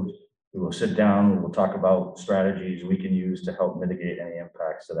approved, we will sit down, we will talk about strategies we can use to help mitigate any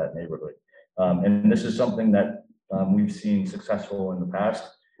impacts to that neighborhood. And this is something that we've seen successful in the past.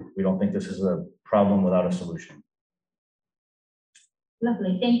 We don't think this is a problem without a solution.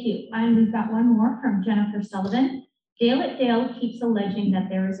 Lovely, thank you. And we've got one more from Jennifer Sullivan. Dale at Dale keeps alleging that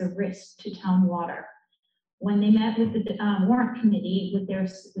there is a risk to town water. When they met with the warrant committee with their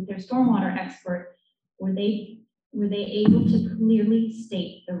stormwater expert, were they able to clearly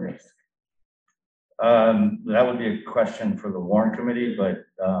state the risk? That would be a question for the warrant committee, but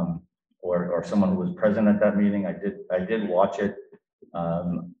or someone who was present at that meeting. I did watch it.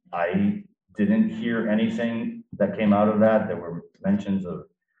 I didn't hear anything that came out of that. There were mentions of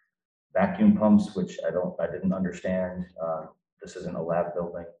vacuum pumps, which I didn't understand. This isn't a lab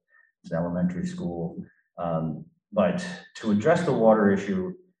building, it's an elementary school. But to address the water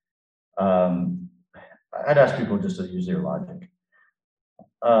issue, I'd ask people just to use their logic.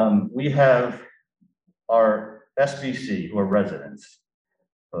 We have our SBC, who are residents.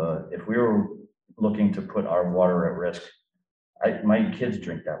 If we were looking to put our water at risk, my kids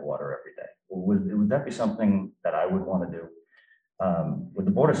drink that water every day. Would that be something that I would want to do? Would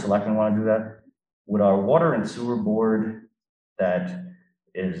the Board of Selectmen want to do that? Would our water and sewer board that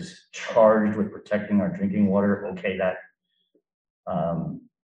is charged with protecting our drinking water okay that?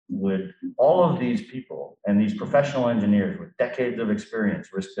 Would all of these people and these professional engineers with decades of experience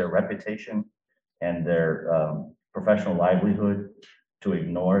risk their reputation and their professional livelihood to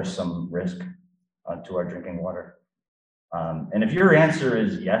ignore some risk to our drinking water? And if your answer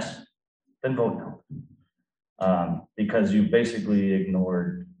is yes, then vote no. Because you basically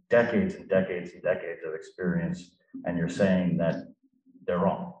ignored decades and decades and decades of experience, and you're saying that they're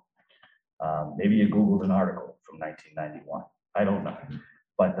wrong. Maybe you Googled an article from 1991. I don't know.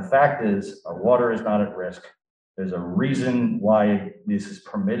 But the fact is, our water is not at risk. There's a reason why this is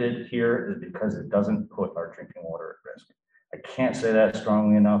permitted here, is because it doesn't put our drinking water at risk. I can't say that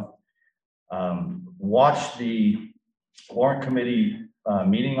strongly enough. Watch the warrant committee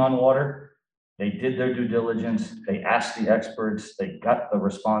meeting on water. They did their due diligence. They asked the experts. They got the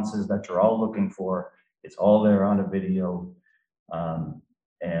responses that you're all looking for. It's all there on a video.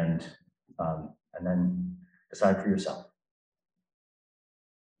 And then decide for yourself.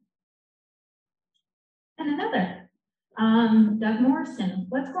 And another, Doug Morrison,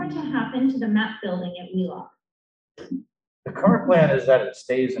 what's going to happen to the MAP building at Wheelock? The current plan is that it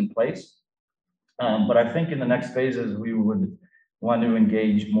stays in place. But I think in the next phases, we would want to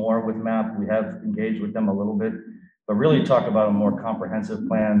engage more with MAP. We have engaged with them a little bit, but really talk about a more comprehensive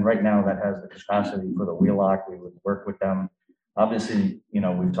plan. Right now that has the capacity for the Wheelock. We would work with them. Obviously,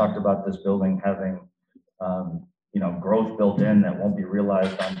 we've talked about this building having, growth built in that won't be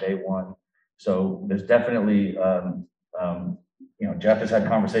realized on day one. So there's definitely, Jeff has had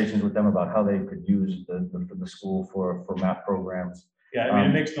conversations with them about how they could use the school for MAP programs. Yeah, I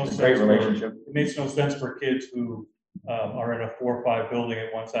mean, it makes no sense. Great relationship. It makes no sense for kids who are in a 4 or 5 building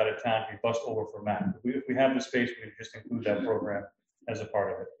at one side of town to be bused over for MAP. If we have the space, we can just include that program as a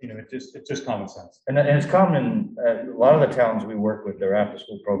part of it. It's just common sense. And it's common, a lot of the towns we work with, their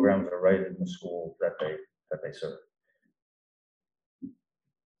after-school programs are right in the school that they serve.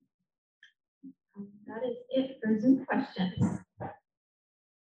 That is it for Zoom questions.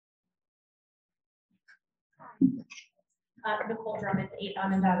 Nicole Drummond, 8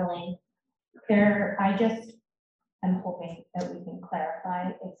 Onondaga Lane. I just am hoping that we can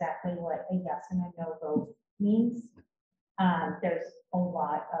clarify exactly what a yes and a no vote means. There's a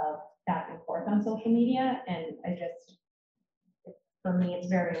lot of back and forth on social media, and for me, it's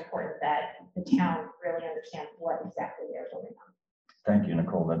very important that the town really understands what exactly they're voting on. Thank you,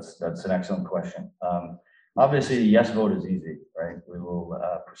 Nicole. That's an excellent question. Obviously, the yes vote is easy, right? We will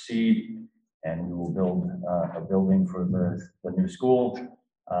proceed and we will build a building for the new school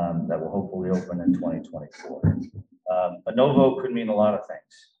that will hopefully open in 2024. A no vote could mean a lot of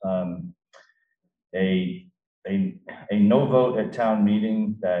things. A no vote at town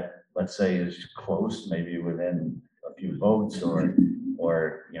meeting that, let's say, is close, maybe within a few votes or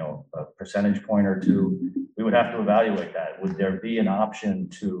a percentage point or two, we would have to evaluate that. Would there be an option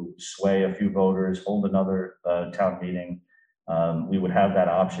to sway a few voters, hold another town meeting? We would have that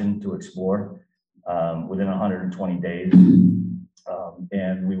option to explore within 120 days.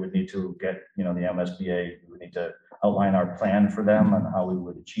 And we would need to get, the MSBA, we would need to outline our plan for them and how we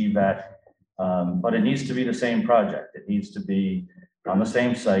would achieve that. But it needs to be the same project. It needs to be on the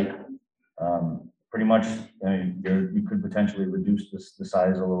same site. Pretty much, you could potentially reduce the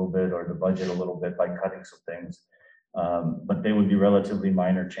size a little bit or the budget a little bit by cutting some things. But they would be relatively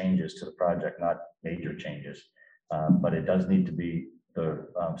minor changes to the project, not major changes. But it does need to be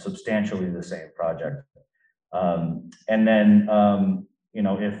substantially the same project. And then,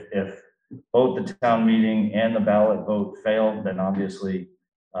 if both the town meeting and the ballot vote fail, then obviously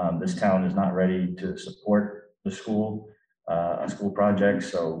this town is not ready to support the school, a school project.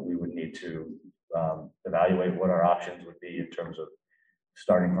 So we would need to evaluate what our options would be in terms of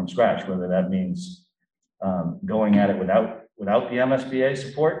starting from scratch, whether that means going at it without the MSBA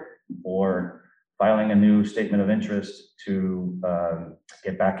support or filing a new statement of interest to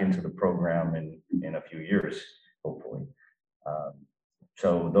get back into the program in a few years, hopefully.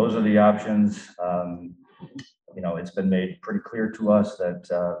 So those are the options. It's been made pretty clear to us that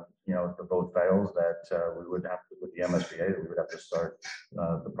if the vote fails, that we would have to, with the MSBA, we would have to start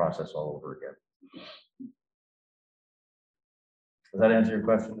the process all over again. Does that answer your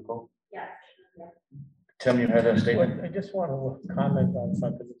question, Nicole? Yes. Tim, you had a statement? I just want to comment on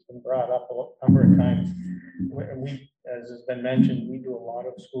something that's been brought up a number of times. We, as has been mentioned, we do a lot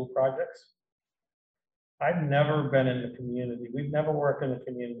of school projects. I've never been in the community. We've never worked in a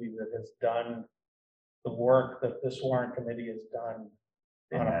community that has done the work that this warrant committee has done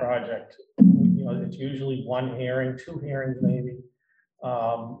on a project. It's usually 1 hearing, 2 hearings maybe.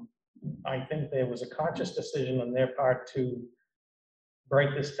 I think there was a conscious decision on their part to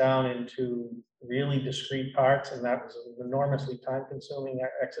break this down into really discrete parts, and that was an enormously time-consuming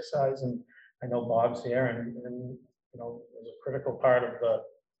exercise. And I know Bob's here, and it was a critical part of the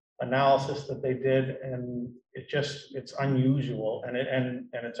analysis that they did, and it's unusual, and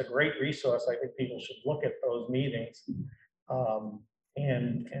it's a great resource. I think people should look at those meetings,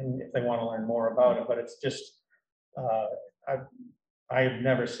 and if they want to learn more about it. But it's just I have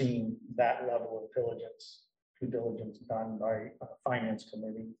never seen that level of due diligence done by a finance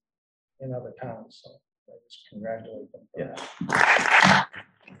committee in other towns. So I just congratulate them. Yeah.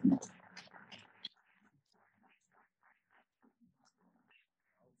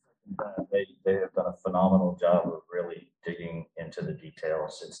 They have done a phenomenal job of really digging into the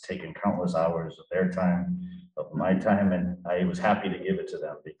details. It's taken countless hours of their time, of my time, and I was happy to give it to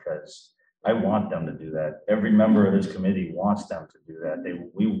them because I want them to do that. Every member of this committee wants them to do that.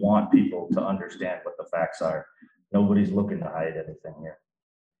 We want people to understand what the facts are. Nobody's looking to hide anything here.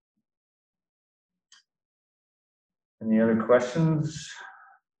 Any other questions?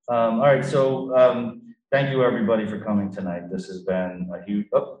 All right, so thank you everybody for coming tonight. This has been a huge,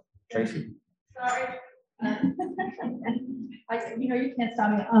 oh, Tracy. Sorry. You know, you can't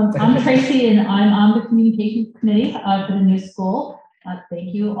stop me. I'm Tracy and I'm on the communications committee for the new school.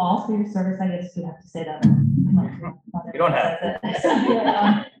 Thank you all for your service. I guess we have to say that. You don't have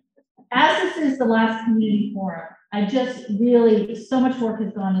to. As this is the last community forum, I just really, so much work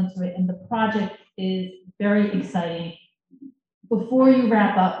has gone into it and the project is very exciting. Before you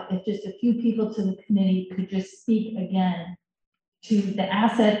wrap up, if just a few people to the committee could just speak again to the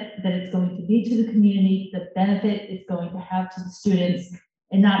asset that it's going to be to the community, the benefit it's going to have to the students,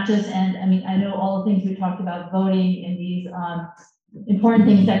 and not just end. I mean, I know all the things we talked about, voting and these important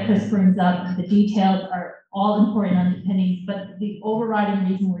things that Chris brings up, the details are all important underpinnings, but the overriding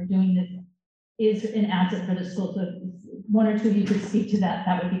reason we're doing this is an asset for the school. So if one or two of you could speak to that,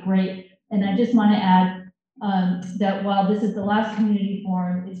 that would be great. And I just want to add that while this is the last community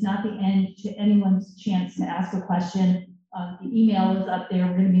forum, it's not the end to anyone's chance to ask a question. The email is up there.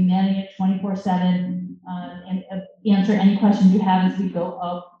 We're going to be manning it 24/7 and answer any questions you have as we go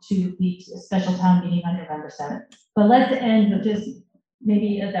up to the special town meeting on November 7th. But let's end with just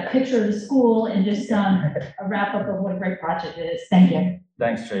maybe that picture of the school and just a wrap up of what a great project it is. Thank you.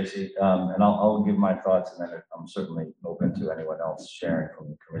 Thanks, Tracy. And I'll give my thoughts, and then I'm certainly open to anyone else sharing from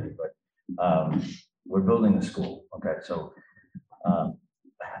the committee. But we're building a school, okay? So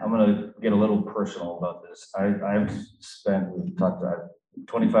I'm going to get a little personal about this. I've spent, we've talked about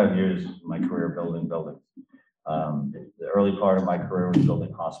 25 years of my career building buildings. The early part of my career was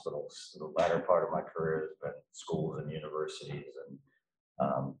building hospitals. The latter part of my career has been schools and universities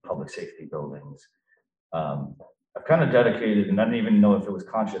and public safety buildings. I've kind of dedicated, and I didn't even know if it was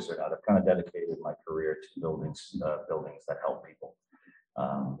conscious or not, I've kind of dedicated my career to buildings that help people.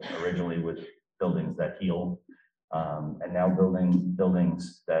 Originally with buildings that heal, and now building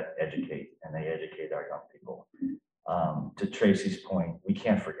buildings that educate, and they educate our young people. To Tracy's point, we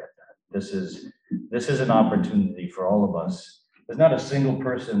can't forget that. This is an opportunity for all of us. There's not a single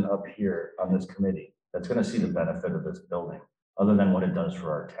person up here on this committee that's going to see the benefit of this building other than what it does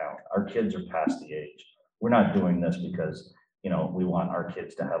for our town. Our kids are past the age. We're not doing this because, you know, we want our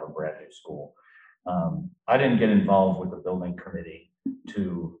kids to have a brand new school. I didn't get involved with the building committee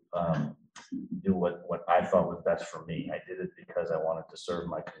to do what I thought was best for me. I did it because I wanted to serve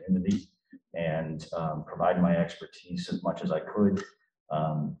my community and provide my expertise as much as I could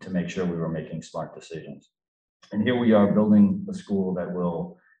to make sure we were making smart decisions. And here we are building a school that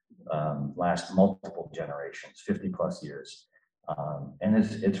will last multiple generations, 50+ years. And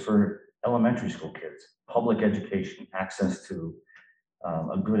it's for elementary school kids, public education, access to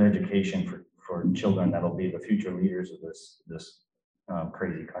a good education for children that'll be the future leaders of this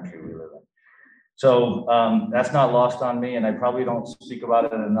crazy country we live in. So that's not lost on me, and I probably don't speak about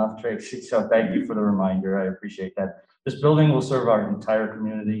it enough, Tracy, so thank you for the reminder. I appreciate that. This building will serve our entire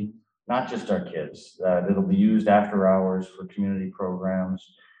community, not just our kids. It'll be used after hours for community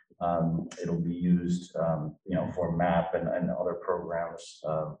programs. It'll be used, you know, for MAP and other programs,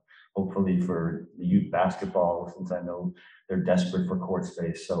 hopefully for the youth basketball, since I know they're desperate for court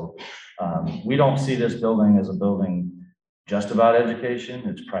space. So we don't see this building as a building just about education.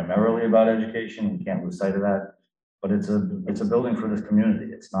 It's primarily about education. We can't lose sight of that. But it's a building for this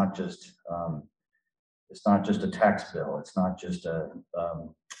community. It's not just a tax bill. It's not just a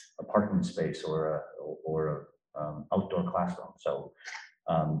parking space or a outdoor classroom. So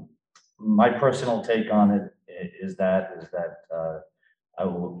my personal take on it is that I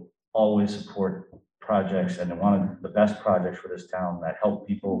will always support projects, and one of the best projects for this town that help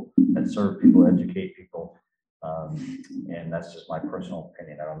people, that serve people, educate people. And that's just my personal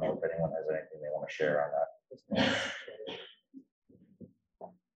opinion. I don't know if anyone has anything they want to share on that.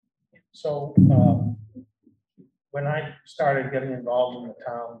 So when I started getting involved in the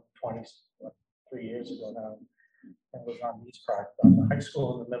town 23 years ago now, I was on these projects, on the high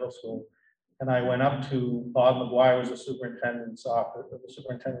school and the middle school. And I went up to Bob McGuire, was the superintendent's office, the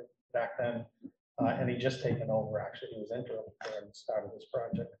superintendent back then, and he just taken over, actually. He was interim during the start of this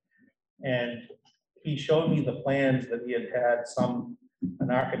project. And he showed me the plans that he had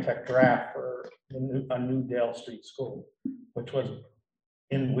an architect draft for a new Dale Street School, which was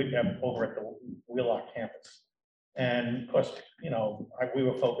over at the Wheelock campus. And of course, we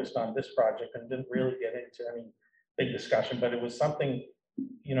were focused on this project and didn't really get into any big discussion, but it was something,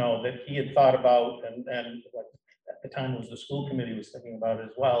 that he had thought about and what at the time was the school committee was thinking about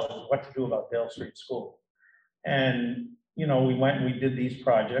as well, is what to do about Dale Street School. And, we went and we did these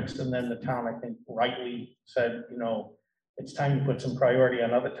projects, and then the town, I think, rightly said, it's time to put some priority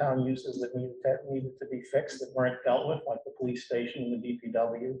on other town uses that needed to be fixed, that weren't dealt with, like the police station and the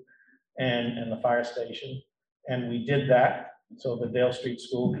DPW and the fire station. And we did that. So the Dale Street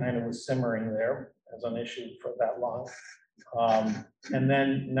School kind of was simmering there as an issue for that long. And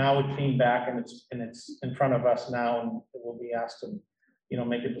then now it came back and it's in front of us now, and we'll be asked to,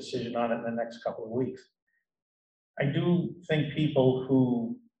 make a decision on it in the next couple of weeks. I do think people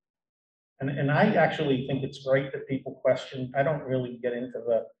who, and I actually think it's great that people question. I don't really get into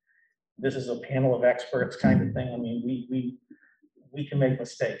this is a panel of experts kind of thing. I mean, we can make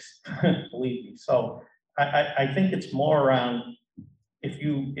mistakes, believe me. So I think it's more around, if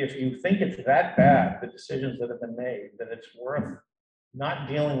you think it's that bad, the decisions that have been made, that it's worth not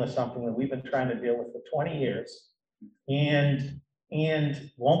dealing with something that we've been trying to deal with for 20 years and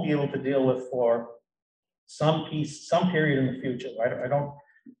won't be able to deal with for some period in the future.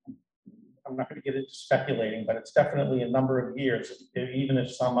 I'm not going to get into speculating, but it's definitely a number of years, even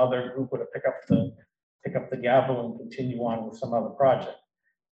if some other group were to pick up the gavel and continue on with some other project.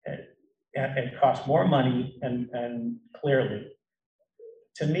 It costs more money, and clearly,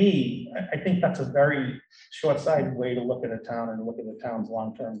 to me, I think that's a very short-sighted way to look at a town and look at the town's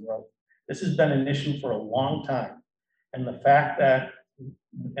long-term growth. This has been an issue for a long time, and the fact that,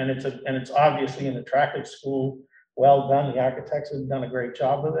 and it's obviously an attractive school, well done. The architects have done a great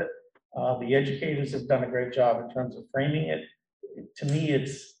job with it. The educators have done a great job in terms of framing it. To me,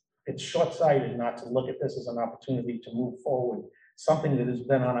 it's short-sighted not to look at this as an opportunity to move forward, something that has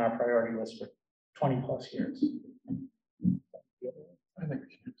been on our priority list for 20 plus years. I think we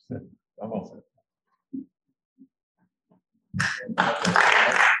should sit. I'm all set.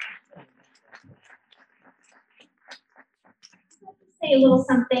 Say a little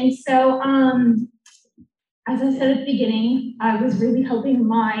something. So, as I said at the beginning, I was really hoping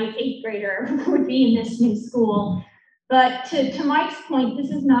my 8th grader would be in this new school. But to Mike's point, this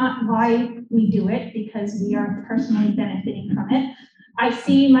is not why we do it, because we are personally benefiting from it. I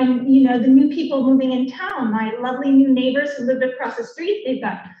see the new people moving in town, my lovely new neighbors who live across the street. They've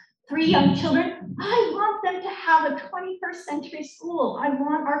got 3 young children. I want them to have a 21st century school. I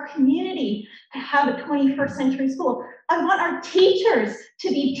want our community to have a 21st century school. I want our teachers to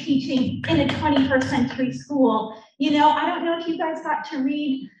be teaching in a 21st century school. I don't know if you guys got to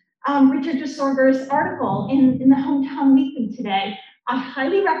read Richard DeSorger's article in the Hometown Weekly today. I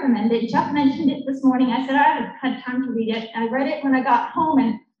highly recommend it. Jeff mentioned it this morning. I said I haven't had time to read it. I read it when I got home,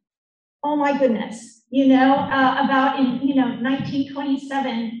 and oh my goodness, about in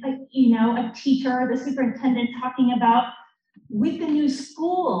 1927, a teacher, the superintendent talking about with the new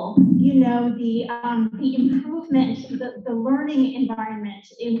school, the improvement, the learning environment,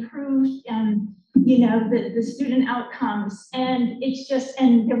 improved, the student outcomes, and it's just,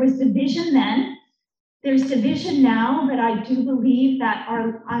 and there was division then. There's division now, but I do believe that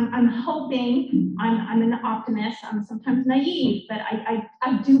I'm hoping, I'm an optimist, I'm sometimes naive, but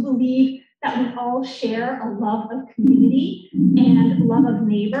I do believe that we all share a love of community and love of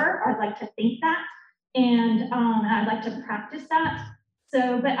neighbor. I'd like to think that, and I'd like to practice that.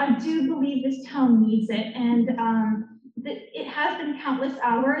 So, but I do believe this town needs it, and it has been countless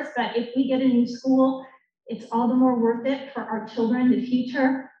hours, but if we get a new school, it's all the more worth it for our children, the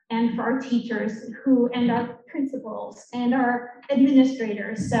future, and for our teachers and our principals and our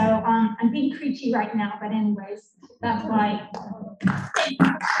administrators. So I'm being preachy right now, but anyways, that's why.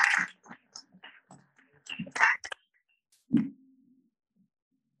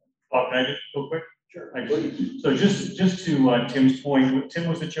 Can I just go quick? Sure. So just to Tim's point, Tim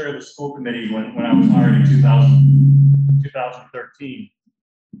was the chair of the school committee when I was hired in 2013.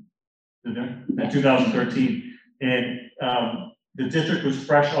 In 2013, and the district was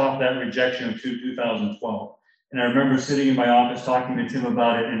fresh off that rejection of 2012. And I remember sitting in my office talking to Tim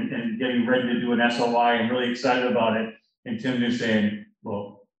about it and getting ready to do an SOI and really excited about it. And Tim just saying,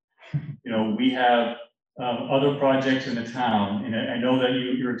 well, we have other projects in the town, and I know that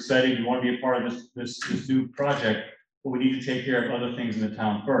you're excited, you want to be a part of this new project, but we need to take care of other things in the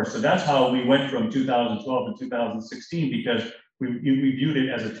town first. So that's how we went from 2012 to 2016, because we viewed it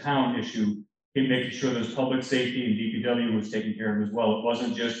as a town issue, in making sure there's public safety and DPW was taken care of as well. It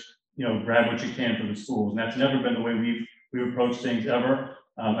wasn't just, grab what you can for the schools. And that's never been the way we've approached things ever.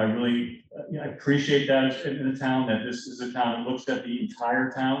 I really I appreciate that in the town, that this is a town that looks at the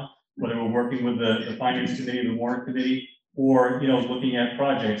entire town, whether we're working with the finance committee, the warrant committee, or, you know, looking at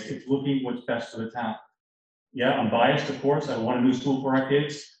projects, it's looking what's best for the town. Yeah, I'm biased, of course. I want a new school for our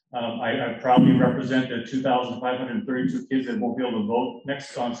kids. I proudly represent the 2,532 kids that won't be able to vote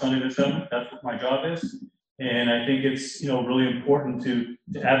next on Sunday the 7th. That's what my job is. And I think it's, you know, really important to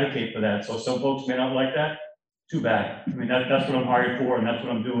advocate for that. So some folks may not like that. Too bad. I mean, that's what I'm hired for, and that's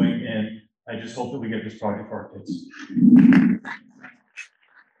what I'm doing. And I just hope that we get this project for our kids.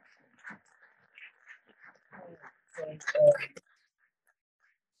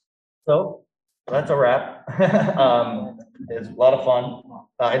 So that's a wrap. It's a lot of fun.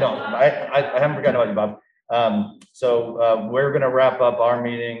 I haven't forgotten about you, Bob. So we're gonna wrap up our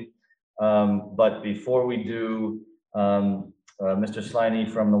meeting. But before we do, Mr.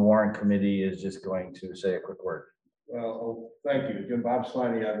 Sliney from the Warrant Committee is just going to say a quick word. Well, thank you. Jim Bob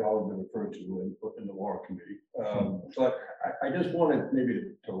Sliney, I've always been referred to in the Warrant Committee. But I just wanted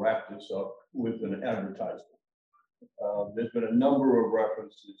maybe to wrap this up with an advertisement. There's been a number of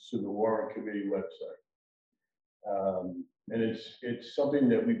references to the Warrant Committee website. And it's something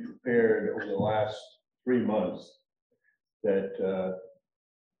that we prepared over the last 3 months that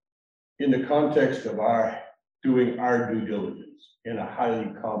in the context of doing our due diligence in a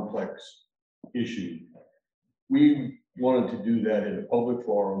highly complex issue, we wanted to do that in a public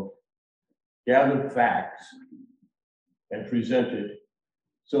forum, gather facts, and present it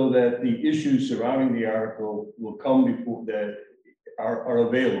so that the issues surrounding the article will come before that are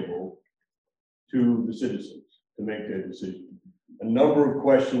available to the citizens to make their decision. A number of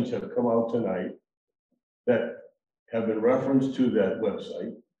questions have come out tonight that have been referenced to that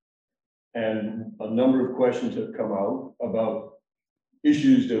website, and a number of questions have come out about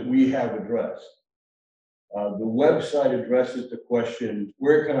issues that we have addressed. The website addresses the question,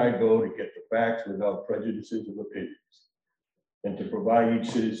 where can I go to get the facts without prejudices of opinions? And to provide each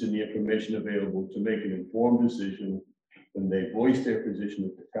citizen the information available to make an informed decision when they voice their position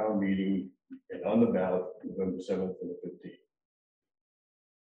at the town meeting and on the ballot November 7th and the 15th.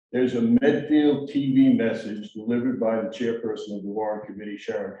 There's a Medfield TV message delivered by the chairperson of the Warrant Committee,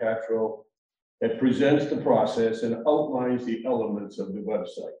 Sharon Tatro, that presents the process and outlines the elements of the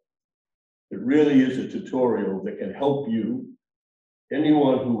website. It really is a tutorial that can help you,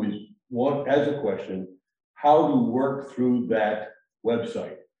 anyone who has a question, how to work through that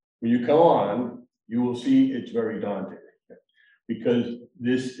website. When you come on, you will see it's very daunting because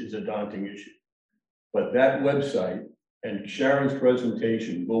this is a daunting issue. But that website and Sharon's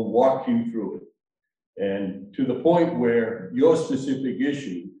presentation will walk you through it. And to the point where your specific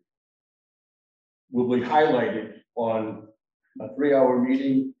issue will be highlighted on a 3-hour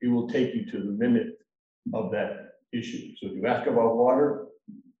meeting, it will take you to the minute of that issue. So if you ask about water,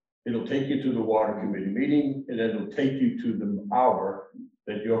 it'll take you to the Water Committee meeting, and then it'll take you to the hour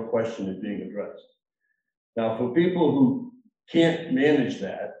that your question is being addressed. Now, for people who can't manage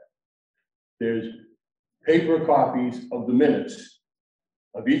that, there's paper copies of the minutes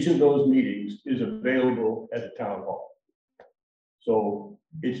of each of those meetings is available at the town hall. So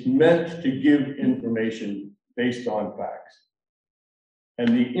it's meant to give information based on facts. And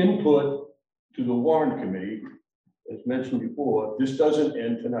the input to the Warrant Committee, as mentioned before, this doesn't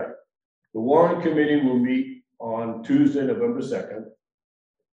end tonight. The Warrant Committee will meet on Tuesday, November 2nd,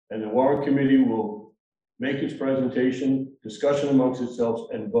 and the Warrant Committee will make its presentation, discussion amongst itself,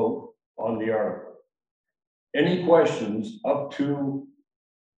 and vote on the article. Any questions up to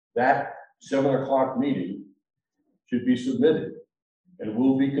that 7 o'clock meeting should be submitted and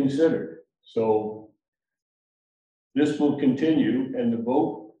will be considered. So this will continue, and the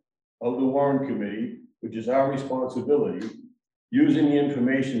vote of the Warrant Committee, which is our responsibility, using the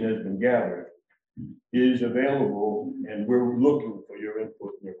information that has been gathered, is available, and we're looking for your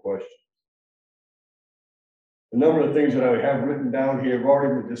input and your questions. A number of things that I have written down here have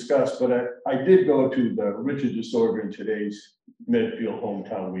already been discussed, but I did go to the Richard DeSorger in today's Medfield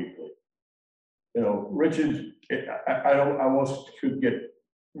Hometown Weekly. You know, Richard, I almost could get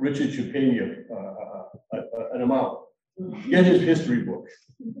Richard should pay you an amount. Get his history book.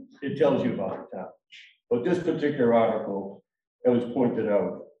 It tells you about the town. But this particular article that was pointed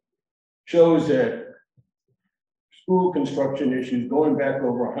out shows that school construction issues going back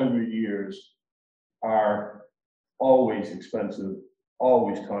over 100 years are always expensive,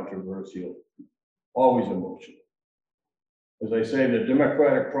 always controversial, always emotional. As I say, the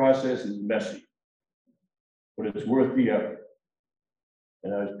democratic process is messy, but it's worth the effort.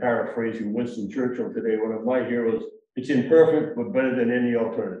 And I was paraphrasing Winston Churchill today, one of my heroes. It's imperfect, but better than any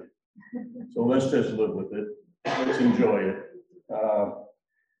alternative. So let's just live with it. Let's enjoy it.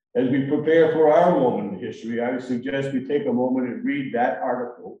 As we prepare for our moment in history, I would suggest we take a moment and read that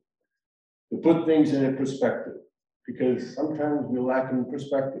article to put things in perspective, because sometimes we lack in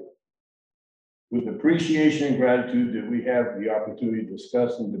perspective. With appreciation and gratitude that we have the opportunity to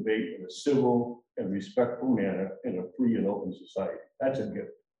discuss and debate in a civil and respectful manner in a free and open society. That's a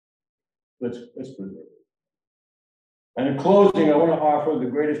gift. Let's preserve it. And in closing, I want to offer the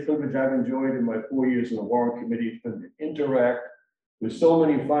greatest privilege I've enjoyed in my 4 years in the Warrant Committee. It's been to interact with so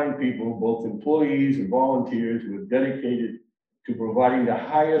many fine people, both employees and volunteers, who are dedicated to providing the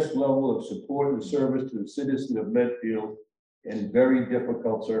highest level of support and service to the citizens of Medfield in very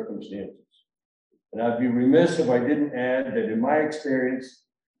difficult circumstances. And I'd be remiss if I didn't add that in my experience,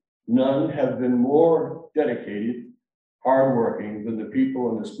 none have been more dedicated, hardworking than the people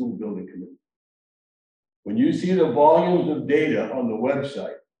on the school building committee. When you see the volumes of data on the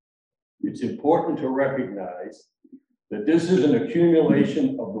website, it's important to recognize that this is an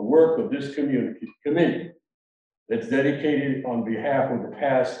accumulation of the work of this committee that's dedicated on behalf of the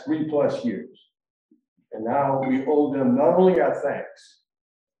past 3+ years. And now we owe them not only our thanks,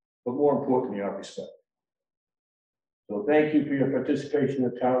 but more importantly, our respect. So thank you for your participation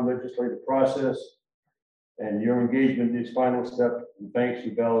in the town legislative process and your engagement in this final step, and thanks for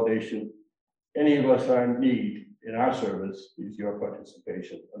validation. Any of us are in need in our service is your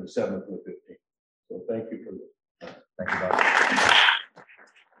participation on the 7th and the 15th. So thank you for this. Thank you, Bob.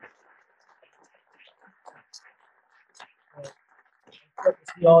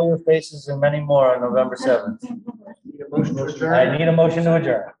 See all your faces and many more on November 7th. Need a motion to adjourn? I need a motion to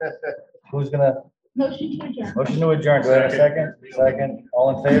adjourn. Who's gonna? Motion to adjourn. Motion to adjourn. Do I have a second? Second.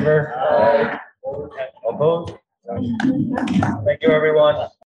 All in favor? Opposed? Thank you, everyone.